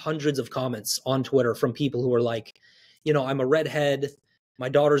literally have hundreds of comments on Twitter from people who are like, I'm a redhead. My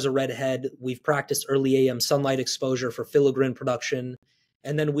daughter's a redhead. We've practiced early AM sunlight exposure for filaggrin production.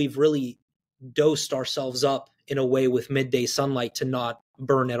 And then we've really dosed ourselves up in a way with midday sunlight to not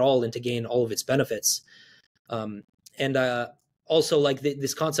burn at all and to gain all of its benefits. And also, like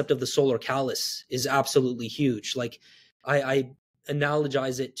this concept of the solar callus is absolutely huge. Like I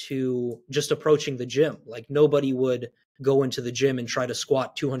analogize it to just approaching the gym. Like nobody would go into the gym and try to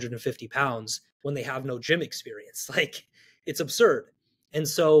squat 250 pounds when they have no gym experience. Like it's absurd. And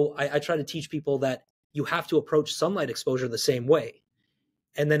so I try to teach people that you have to approach sunlight exposure the same way.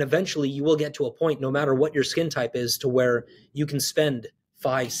 And then eventually you will get to a point, no matter what your skin type is, to where you can spend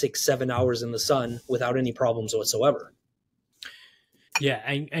 5, 6, 7 hours in the sun without any problems whatsoever. Yeah,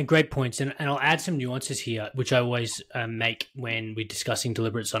 and great points. And I'll add some nuances here, which I always make when we're discussing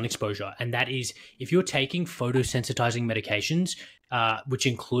deliberate sun exposure. And that is, if you're taking photosensitizing medications, which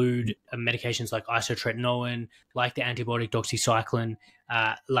include medications like isotretinoin, like the antibiotic doxycycline,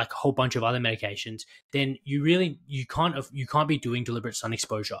 like a whole bunch of other medications, then you can't be doing deliberate sun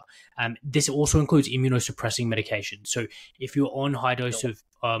exposure. This also includes immunosuppressing medications. So if you're on high dose of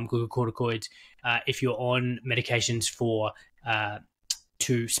glucocorticoids, if you're on medications for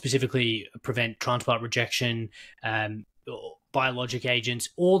to specifically prevent transplant rejection, biologic agents,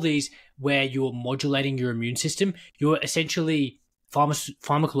 all these where you're modulating your immune system, you're essentially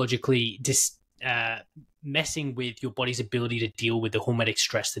pharmacologically messing with your body's ability to deal with the hormetic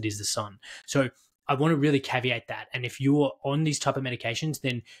stress that is the sun. So I want to really caveat that. And if you're on these type of medications,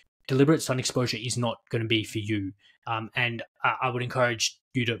 then deliberate sun exposure is not going to be for you. And I would encourage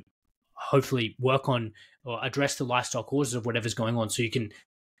you to hopefully work on or address the lifestyle causes of whatever's going on, so you can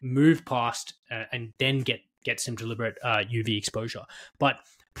move past and then get some deliberate UV exposure. But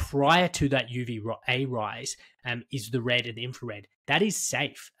prior to that UVA rise is the red and the infrared. That is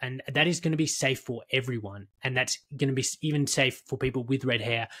safe, and that is going to be safe for everyone, and that's going to be even safe for people with red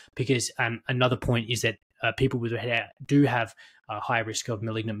hair, because another point is that people with red hair do have a higher risk of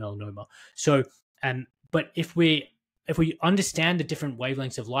malignant melanoma. So, but if we understand the different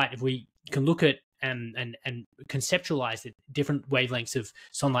wavelengths of light, if we can look at and conceptualize that different wavelengths of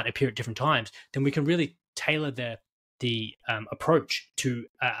sunlight appear at different times, then we can really tailor the approach to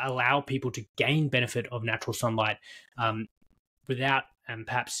allow people to gain benefit of natural sunlight without,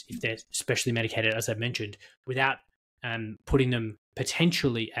 perhaps if they're specially medicated, as I've mentioned, without putting them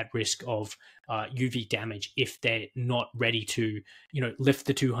potentially at risk of UV damage if they're not ready to, lift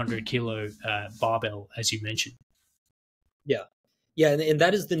the 200 kilo barbell, as you mentioned. Yeah, and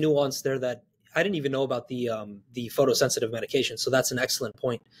that is the nuance there that I didn't even know about the photosensitive medication. So that's an excellent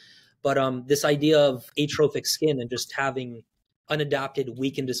point. But this idea of atrophic skin and just having unadapted,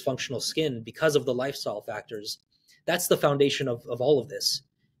 weak, and dysfunctional skin because of the lifestyle factors, that's the foundation of all of this.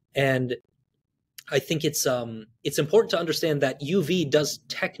 And I think it's important to understand that UV does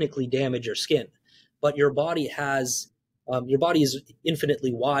technically damage your skin, but your body is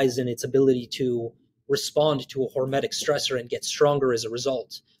infinitely wise in its ability to respond to a hormetic stressor and get stronger as a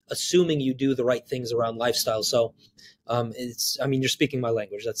result, assuming you do the right things around lifestyle. So you're speaking my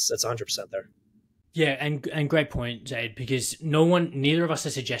language. That's 100% there. Yeah, and great point, Zaid, because neither of us are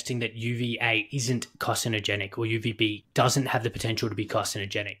suggesting that UVA isn't carcinogenic or UVB doesn't have the potential to be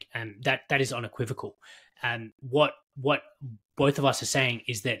carcinogenic, and that is unequivocal. And what both of us are saying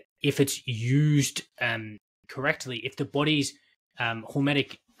is that if it's used correctly, if the body's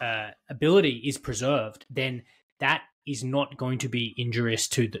hormetic ability is preserved, then that is not going to be injurious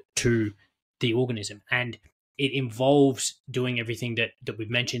to the organism. And it involves doing everything that we've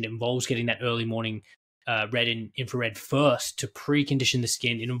mentioned. It involves getting that early morning red and infrared first to precondition the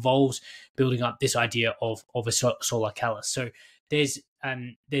skin. It involves building up this idea of a solar callus. So there's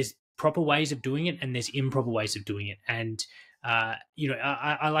proper ways of doing it, and there's improper ways of doing it. And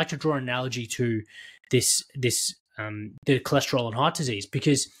I like to draw an analogy to this the cholesterol and heart disease,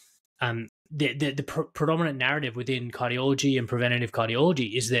 because the predominant narrative within cardiology and preventative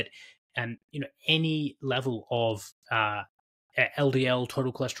cardiology is that any level of LDL,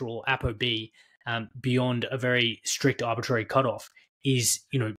 total cholesterol, ApoB, beyond a very strict arbitrary cutoff is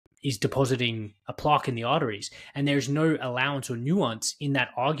depositing a plaque in the arteries. And there's no allowance or nuance in that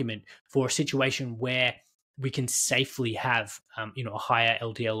argument for a situation where we can safely have, a higher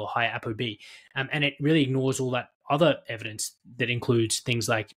LDL or higher ApoB. And it really ignores all that other evidence that includes things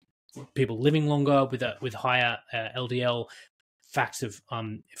like people living longer with higher LDL, facts of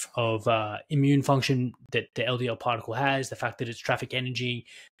immune function that the LDL particle has, the fact that it's traffic energy,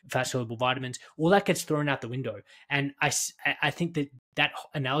 fat soluble vitamins, all that gets thrown out the window. And I think that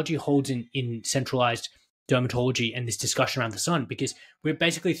analogy holds in centralized dermatology and this discussion around the sun, because we're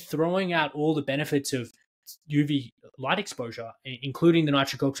basically throwing out all the benefits of UV light exposure, including the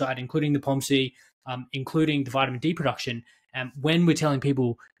nitric oxide, including the POMC, including the vitamin D production, when we're telling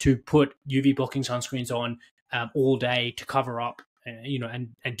people to put UV blocking sunscreens on all day to cover up,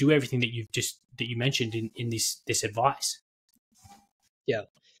 and do everything that you mentioned in this advice. Yeah,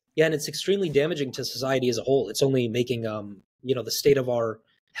 and it's extremely damaging to society as a whole. It's only making the state of our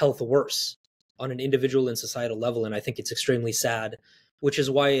health worse on an individual and societal level, and I think it's extremely sad. Which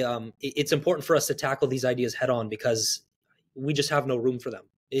is why it's important for us to tackle these ideas head on, because we just have no room for them.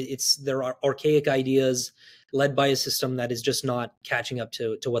 There are archaic ideas led by a system that is just not catching up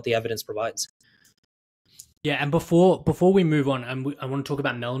to what the evidence provides. Yeah, and before we move on, I want to talk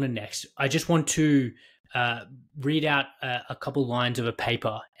about melanin next. I just want to read out a couple lines of a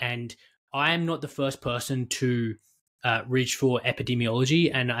paper, and I am not the first person to reach for epidemiology,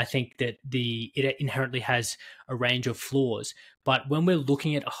 and I think that it inherently has a range of flaws. But when we're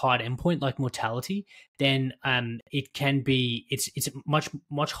looking at a hard endpoint like mortality, then it's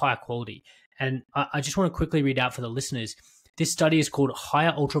much higher quality. And I just want to quickly read out for the listeners. This study is called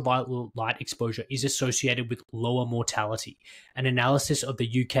Higher Ultraviolet Light Exposure is Associated with Lower Mortality, an analysis of the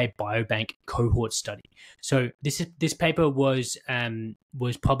UK Biobank cohort study. So this paper was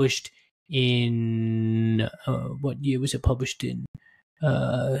published in what year was it published in?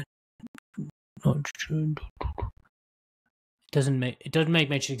 It doesn't make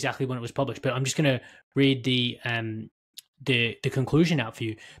mention exactly when it was published, but I'm just going to read the conclusion out for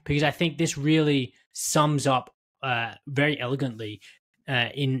you, because I think this really sums up very elegantly,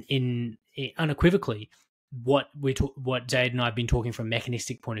 in unequivocally, what Zaid and I have been talking from a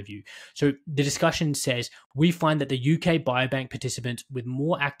mechanistic point of view. So the discussion says, we find that the UK Biobank participants with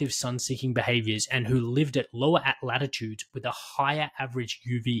more active sun-seeking behaviors and who lived at lower latitudes with a higher average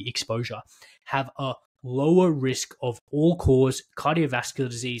UV exposure have a lower risk of all-cause cardiovascular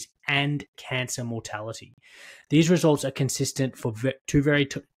disease and cancer mortality. These results are consistent for two very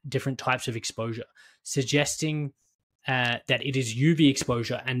different types of exposure, suggesting that it is UV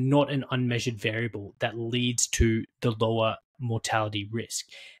exposure and not an unmeasured variable that leads to the lower mortality risk.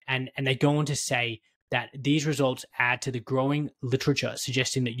 And they go on to say that these results add to the growing literature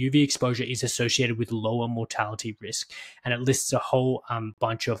suggesting that UV exposure is associated with lower mortality risk. And it lists a whole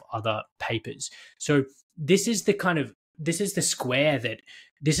bunch of other papers. So this is the question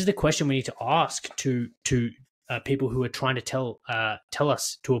we need to ask to people who are trying to tell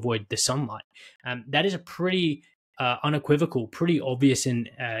us to avoid the sunlight. That is a pretty unequivocal, pretty obvious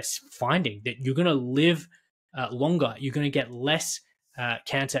finding that you're going to live longer, you're going to get less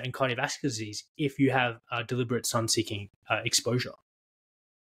cancer and cardiovascular disease if you have deliberate sun-seeking exposure.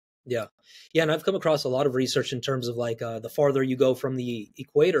 Yeah, and I've come across a lot of research in terms of the farther you go from the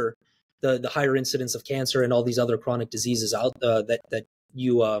equator, the higher incidence of cancer and all these other chronic diseases out that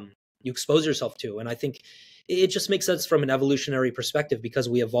you expose yourself to. And I think it just makes sense from an evolutionary perspective, because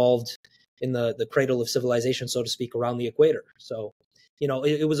we evolved in the cradle of civilization, so to speak, around the equator. So,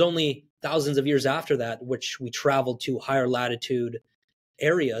 it was only thousands of years after that which we traveled to higher latitude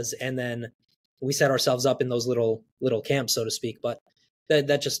areas, and then we set ourselves up in those little camps, so to speak. But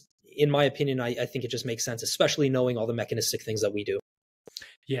that just, in my opinion, I think it just makes sense, especially knowing all the mechanistic things that we do.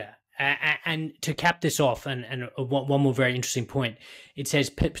 Yeah. And to cap this off, and one more very interesting point, it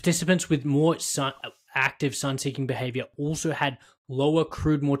says participants with more active sun-seeking behavior also had lower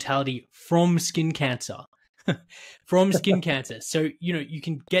crude mortality from skin cancer. From skin cancer. So, you're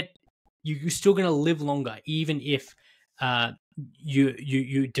still going to live longer, even if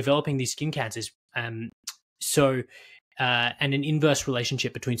you're developing these skin cancers. And an inverse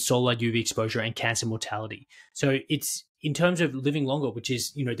relationship between solar UV exposure and cancer mortality. So it's, in terms of living longer, which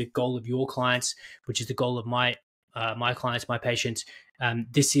is, the goal of your clients, which is the goal of my clients, my patients,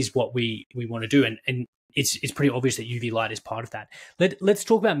 this is what we want to do. And it's pretty obvious that UV light is part of that. Let's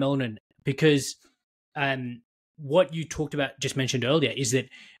talk about melanin, because what you talked about, just mentioned earlier, is that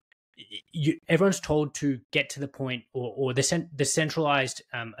everyone's told to get to the point, or the centralized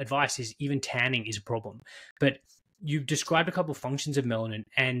advice is even tanning is a problem. But you've described a couple of functions of melanin,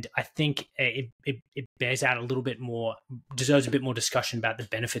 and I think it bears out a little bit more, deserves a bit more discussion about the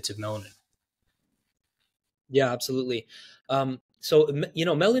benefits of melanin. Yeah, absolutely.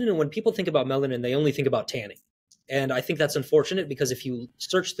 Melanin, when people think about melanin, they only think about tanning. And I think that's unfortunate because if you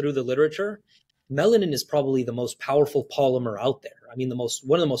search through the literature, melanin is probably the most powerful polymer out there. I mean,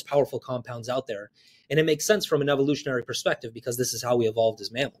 one of the most powerful compounds out there. And it makes sense from an evolutionary perspective because this is how we evolved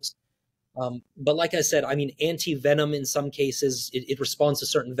as mammals. But like I said, I mean, anti-venom in some cases, it responds to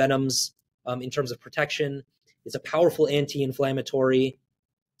certain venoms in terms of protection. It's a powerful anti-inflammatory,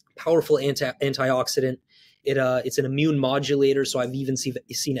 powerful antioxidant. It's an immune modulator. So I've even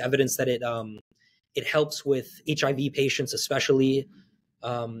seen evidence that it helps with HIV patients, especially.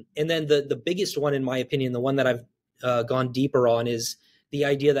 And then the biggest one, in my opinion, the one that I've gone deeper on, is the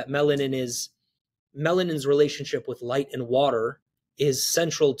idea that melanin's relationship with light and water is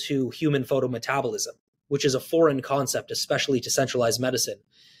central to human photometabolism, which is a foreign concept, especially to centralized medicine.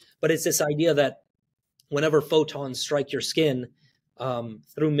 But it's this idea that whenever photons strike your skin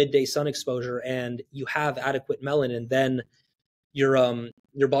through midday sun exposure and you have adequate melanin, then your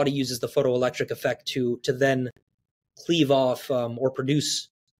body uses the photoelectric effect to then cleave off or produce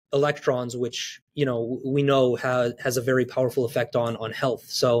electrons, which we know has a very powerful effect on health.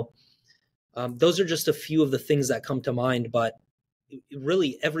 So those are just a few of the things that come to mind, but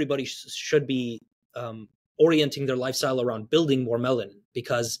really everybody should be orienting their lifestyle around building more melanin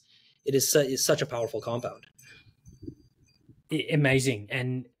because it is such a powerful compound. Amazing.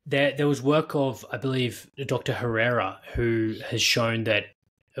 And there was work of, I believe, Dr. Herrera, who has shown that,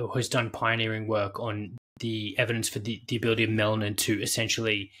 who has done pioneering work on the evidence for the ability of melanin to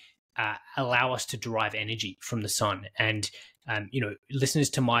essentially allow us to derive energy from the sun. And, listeners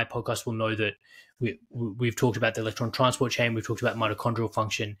to my podcast will know that we've talked about the electron transport chain, we've talked about mitochondrial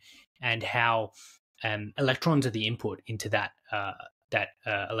function, and how electrons are the input into that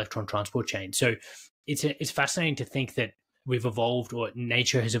electron transport chain. So it's fascinating to think that we've evolved, or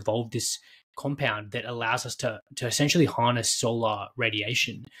nature has evolved, this compound that allows us to essentially harness solar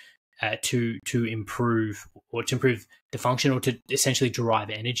radiation to improve the function, or to essentially derive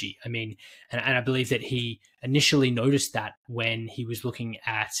energy. I mean, and I believe that he initially noticed that when he was looking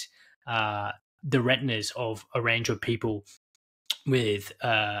at the retinas of a range of people with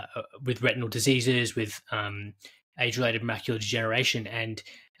retinal diseases, with age-related macular degeneration, and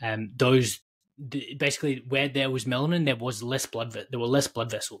those. Basically, where there was melanin, there were less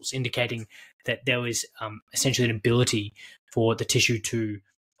blood vessels, indicating that there was essentially an ability for the tissue to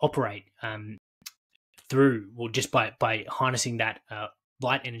operate just by harnessing that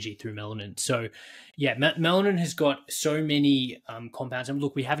light energy through melanin. So, yeah, melanin has got so many compounds. And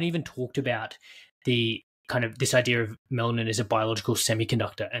look, we haven't even talked about the kind of this idea of melanin as a biological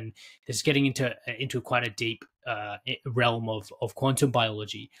semiconductor, and this is getting into quite a deep realm of quantum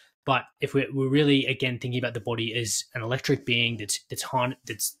biology. But if we're really, again, thinking about the body as an electric being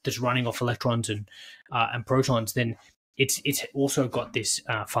that's running off electrons and protons, then it's also got this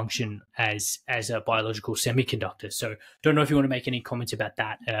function as a biological semiconductor. So don't know if you want to make any comments about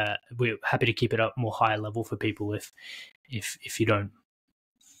that. We're happy to keep it up more higher level for people if you don't.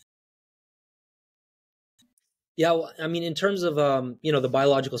 Yeah, well, I mean, in terms of the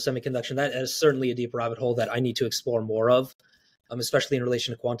biological semiconductor, that is certainly a deep rabbit hole that I need to explore more of. Especially in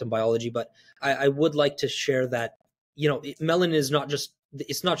relation to quantum biology. But I would like to share that, melanin is not just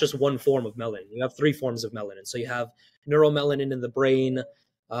one form of melanin. You have three forms of melanin. So you have neuromelanin in the brain.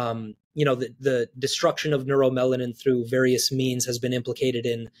 The destruction of neuromelanin through various means has been implicated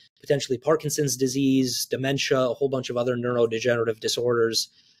in potentially Parkinson's disease, dementia, a whole bunch of other neurodegenerative disorders.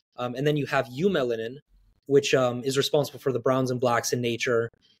 And then you have eumelanin, which is responsible for the browns and blacks in nature.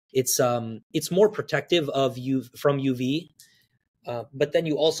 It's more protective from UV. But then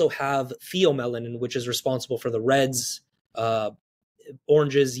you also have pheomelanin, which is responsible for the reds,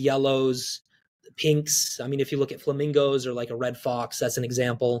 oranges, yellows, pinks. I mean, if you look at flamingos or like a red fox, that's an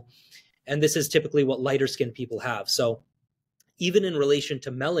example. And this is typically what lighter skinned people have. So even in relation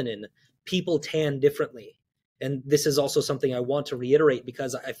to melanin, people tan differently. And this is also something I want to reiterate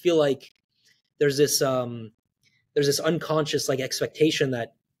because I feel like there's this unconscious expectation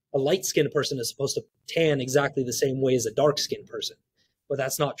that a light-skinned person is supposed to tan exactly the same way as a dark-skinned person, but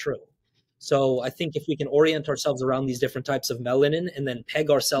that's not true. So I think if we can orient ourselves around these different types of melanin and then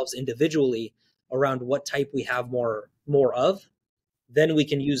peg ourselves individually around what type we have more of, then we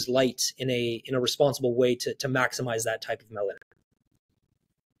can use light in a responsible way to maximize that type of melanin.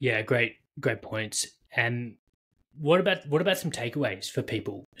 Yeah, great points. And what about some takeaways for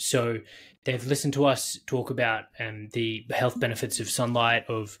people? So they've listened to us talk about the health benefits of sunlight,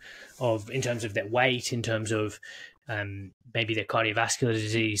 of in terms of their weight, in terms of maybe their cardiovascular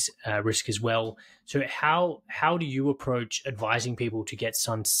disease risk as well. So how do you approach advising people to get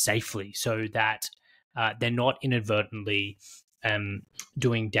sun safely so that they're not inadvertently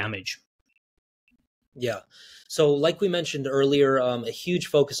doing damage. Yeah. So like we mentioned earlier, a huge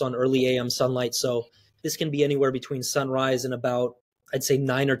focus on early AM sunlight. So this can be anywhere between sunrise and about, I'd say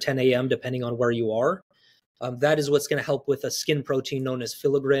 9 or 10 a.m., depending on where you are. That is what's going to help with a skin protein known as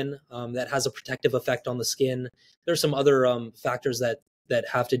filigrin that has a protective effect on the skin. There's some other factors that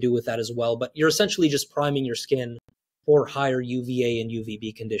have to do with that as well. But you're essentially just priming your skin for higher UVA and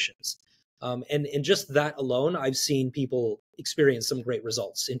UVB conditions. And just that alone, I've seen people experience some great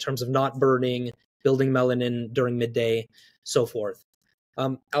results in terms of not burning, building melanin during midday, so forth.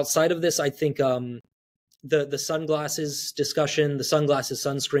 Outside of this, I think the sunglasses discussion, the sunglasses,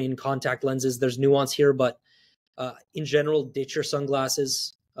 sunscreen, contact lenses, there's nuance here, but in general, ditch your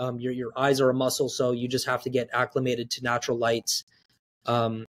sunglasses. Your eyes are a muscle, so you just have to get acclimated to natural lights.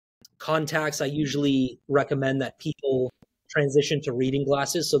 Contacts, I usually recommend that people transition to reading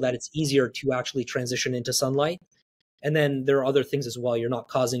glasses so that it's easier to actually transition into sunlight. And then there are other things as well. You're not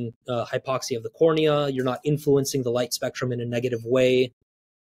causing hypoxia of the cornea. You're not influencing the light spectrum in a negative way.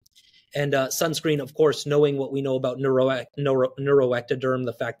 And sunscreen, of course, knowing what we know about neuroectoderm,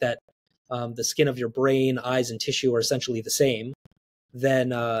 the fact that the skin of your brain, eyes, and tissue are essentially the same, then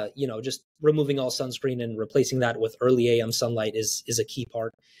just removing all sunscreen and replacing that with early AM sunlight is a key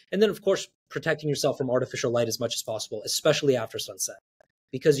part. And then, of course, protecting yourself from artificial light as much as possible, especially after sunset,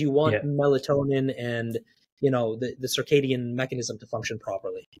 because you want melatonin and the circadian mechanism to function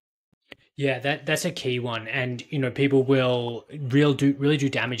properly. Yeah, that's a key one. And, people will really do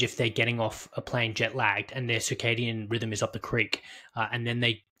damage if they're getting off a plane jet lagged and their circadian rhythm is up the creek. And then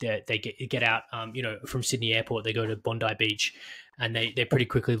they get out, from Sydney Airport, they go to Bondi Beach and they pretty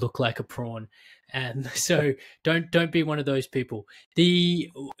quickly look like a prawn. And so don't be one of those people. The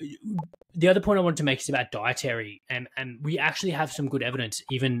other point I wanted to make is about dietary. And we actually have some good evidence,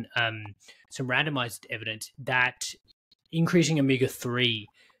 even some randomized evidence, that increasing omega-3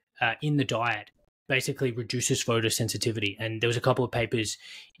 in the diet basically reduces photosensitivity. And there was a couple of papers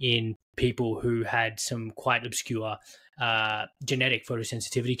in people who had some quite obscure genetic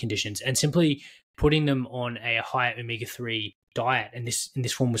photosensitivity conditions, and simply putting them on a higher omega-3 diet, and in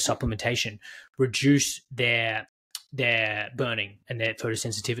this form of supplementation, reduce their burning and their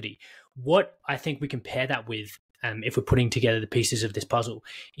photosensitivity. What I think we compare that with, if we're putting together the pieces of this puzzle,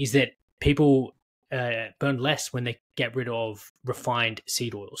 is that people burn less when they get rid of refined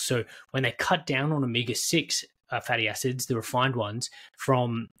seed oils. So when they cut down on omega-6 fatty acids, the refined ones,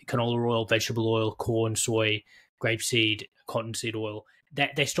 from canola oil, vegetable oil, corn, soy, grapeseed, cottonseed oil,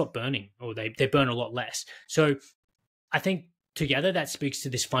 they stop burning, or they burn a lot less. So I think together that speaks to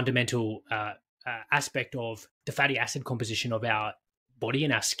this fundamental aspect of the fatty acid composition of our body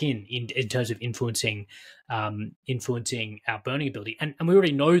and our skin in terms of influencing our burning ability. And we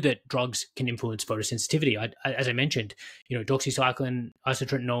already know that drugs can influence photosensitivity. As I mentioned, doxycycline,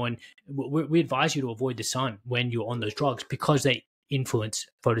 isotretinoin, we advise you to avoid the sun when you're on those drugs because they influence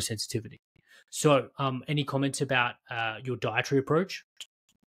photosensitivity. So any comments about your dietary approach?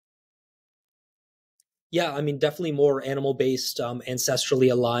 Yeah, I mean, definitely more animal-based,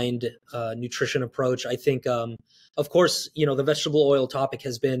 ancestrally aligned nutrition approach. I think, of course, the vegetable oil topic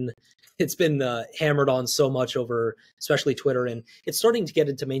has been hammered on so much over, especially Twitter, and it's starting to get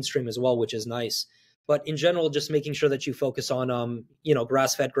into mainstream as well, which is nice. But in general, just making sure that you focus on,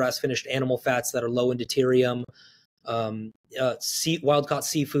 grass-fed, grass-finished animal fats that are low in deuterium, wild-caught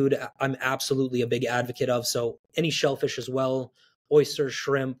seafood. I'm absolutely a big advocate of. So any shellfish as well, oysters,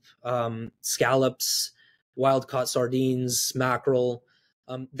 shrimp, scallops, wild-caught sardines, mackerel.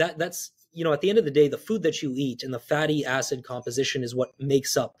 That's at the end of the day, the food that you eat and the fatty acid composition is what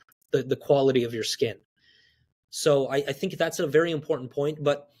makes up the quality of your skin. So I think that's a very important point,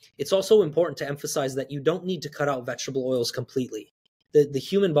 but it's also important to emphasize that you don't need to cut out vegetable oils completely. The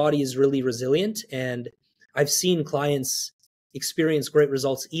human body is really resilient, and I've seen clients experience great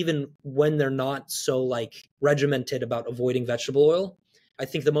results even when they're not so regimented about avoiding vegetable oil. I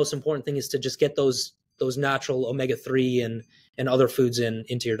think the most important thing is to just get those natural omega-3 and other foods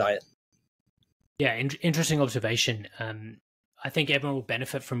into your diet. Yeah, interesting observation. I think everyone will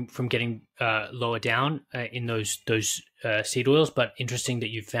benefit from getting lower down in those seed oils, but interesting that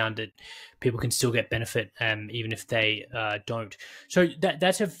you've found that people can still get benefit even if they don't. So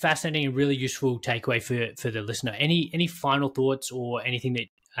that's a fascinating and really useful takeaway for the listener. Any final thoughts or anything that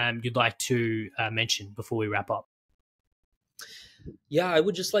you'd like to mention before we wrap up? Yeah, I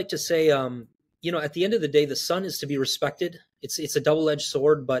would just like to say, at the end of the day, the sun is to be respected. It's a double-edged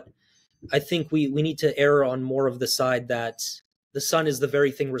sword, but I think we need to err on more of the side that the sun is the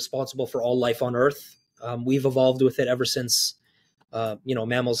very thing responsible for all life on Earth. We've evolved with it ever since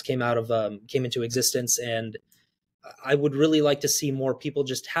mammals came into existence. And I would really like to see more people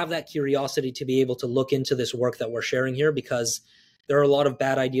just have that curiosity to be able to look into this work that we're sharing here, because there are a lot of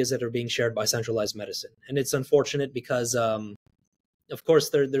bad ideas that are being shared by centralized medicine. And it's unfortunate because, of course,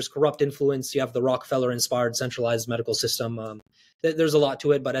 there's corrupt influence. You have the Rockefeller-inspired centralized medical system. There's a lot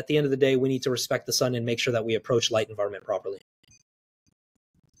to it, but at the end of the day, we need to respect the sun and make sure that we approach light environment properly.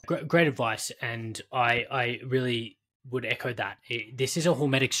 Great advice, and I really would echo that. This is a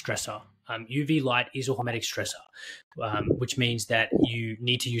hormetic stressor. UV light is a hormetic stressor, which means that you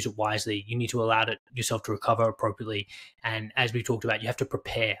need to use it wisely. You need to allow yourself to recover appropriately. And as we talked about, you have to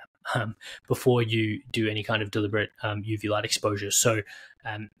prepare before you do any kind of deliberate UV light exposure. So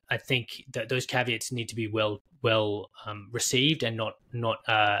I think that those caveats need to be well received, and not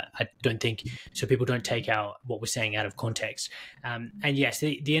I don't think, so people don't take what we're saying out of context. And yes,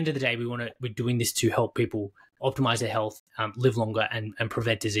 at the end of the day, we're doing this to help people optimize their health, live longer, and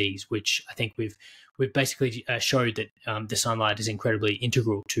prevent disease, which I think we've basically showed that the sunlight is incredibly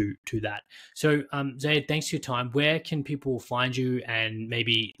integral to that. So Zaid, thanks for your time. Where can people find you, and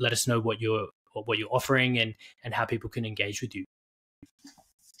maybe let us know what you're offering and how people can engage with you?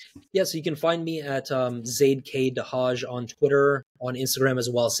 Yeah, so you can find me at Zaid K.Dahhaj on Twitter, on Instagram as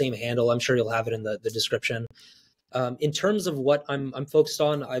well, same handle. I'm sure you'll have it in the description. In terms of what I'm focused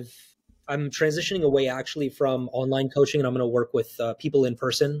on, I'm transitioning away actually from online coaching, and I'm going to work with people in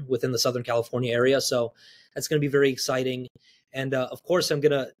person within the Southern California area. So that's going to be very exciting. And of course, I'm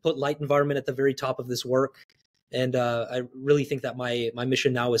going to put light environment at the very top of this work. And I really think that my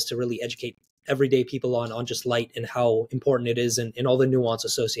mission now is to really educate everyday people on just light and how important it is, and all the nuance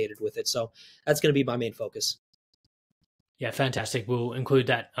associated with it. So that's going to be my main focus. Yeah, fantastic. We'll include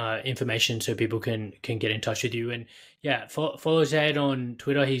that information so people can get in touch with you. And yeah, follow Zaid on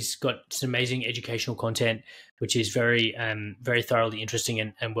Twitter. He's got some amazing educational content, which is very thoroughly interesting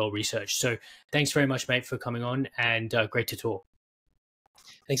and well researched. So thanks very much, mate, for coming on, and great to talk.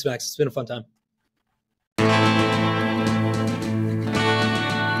 Thanks, Max. It's been a fun time.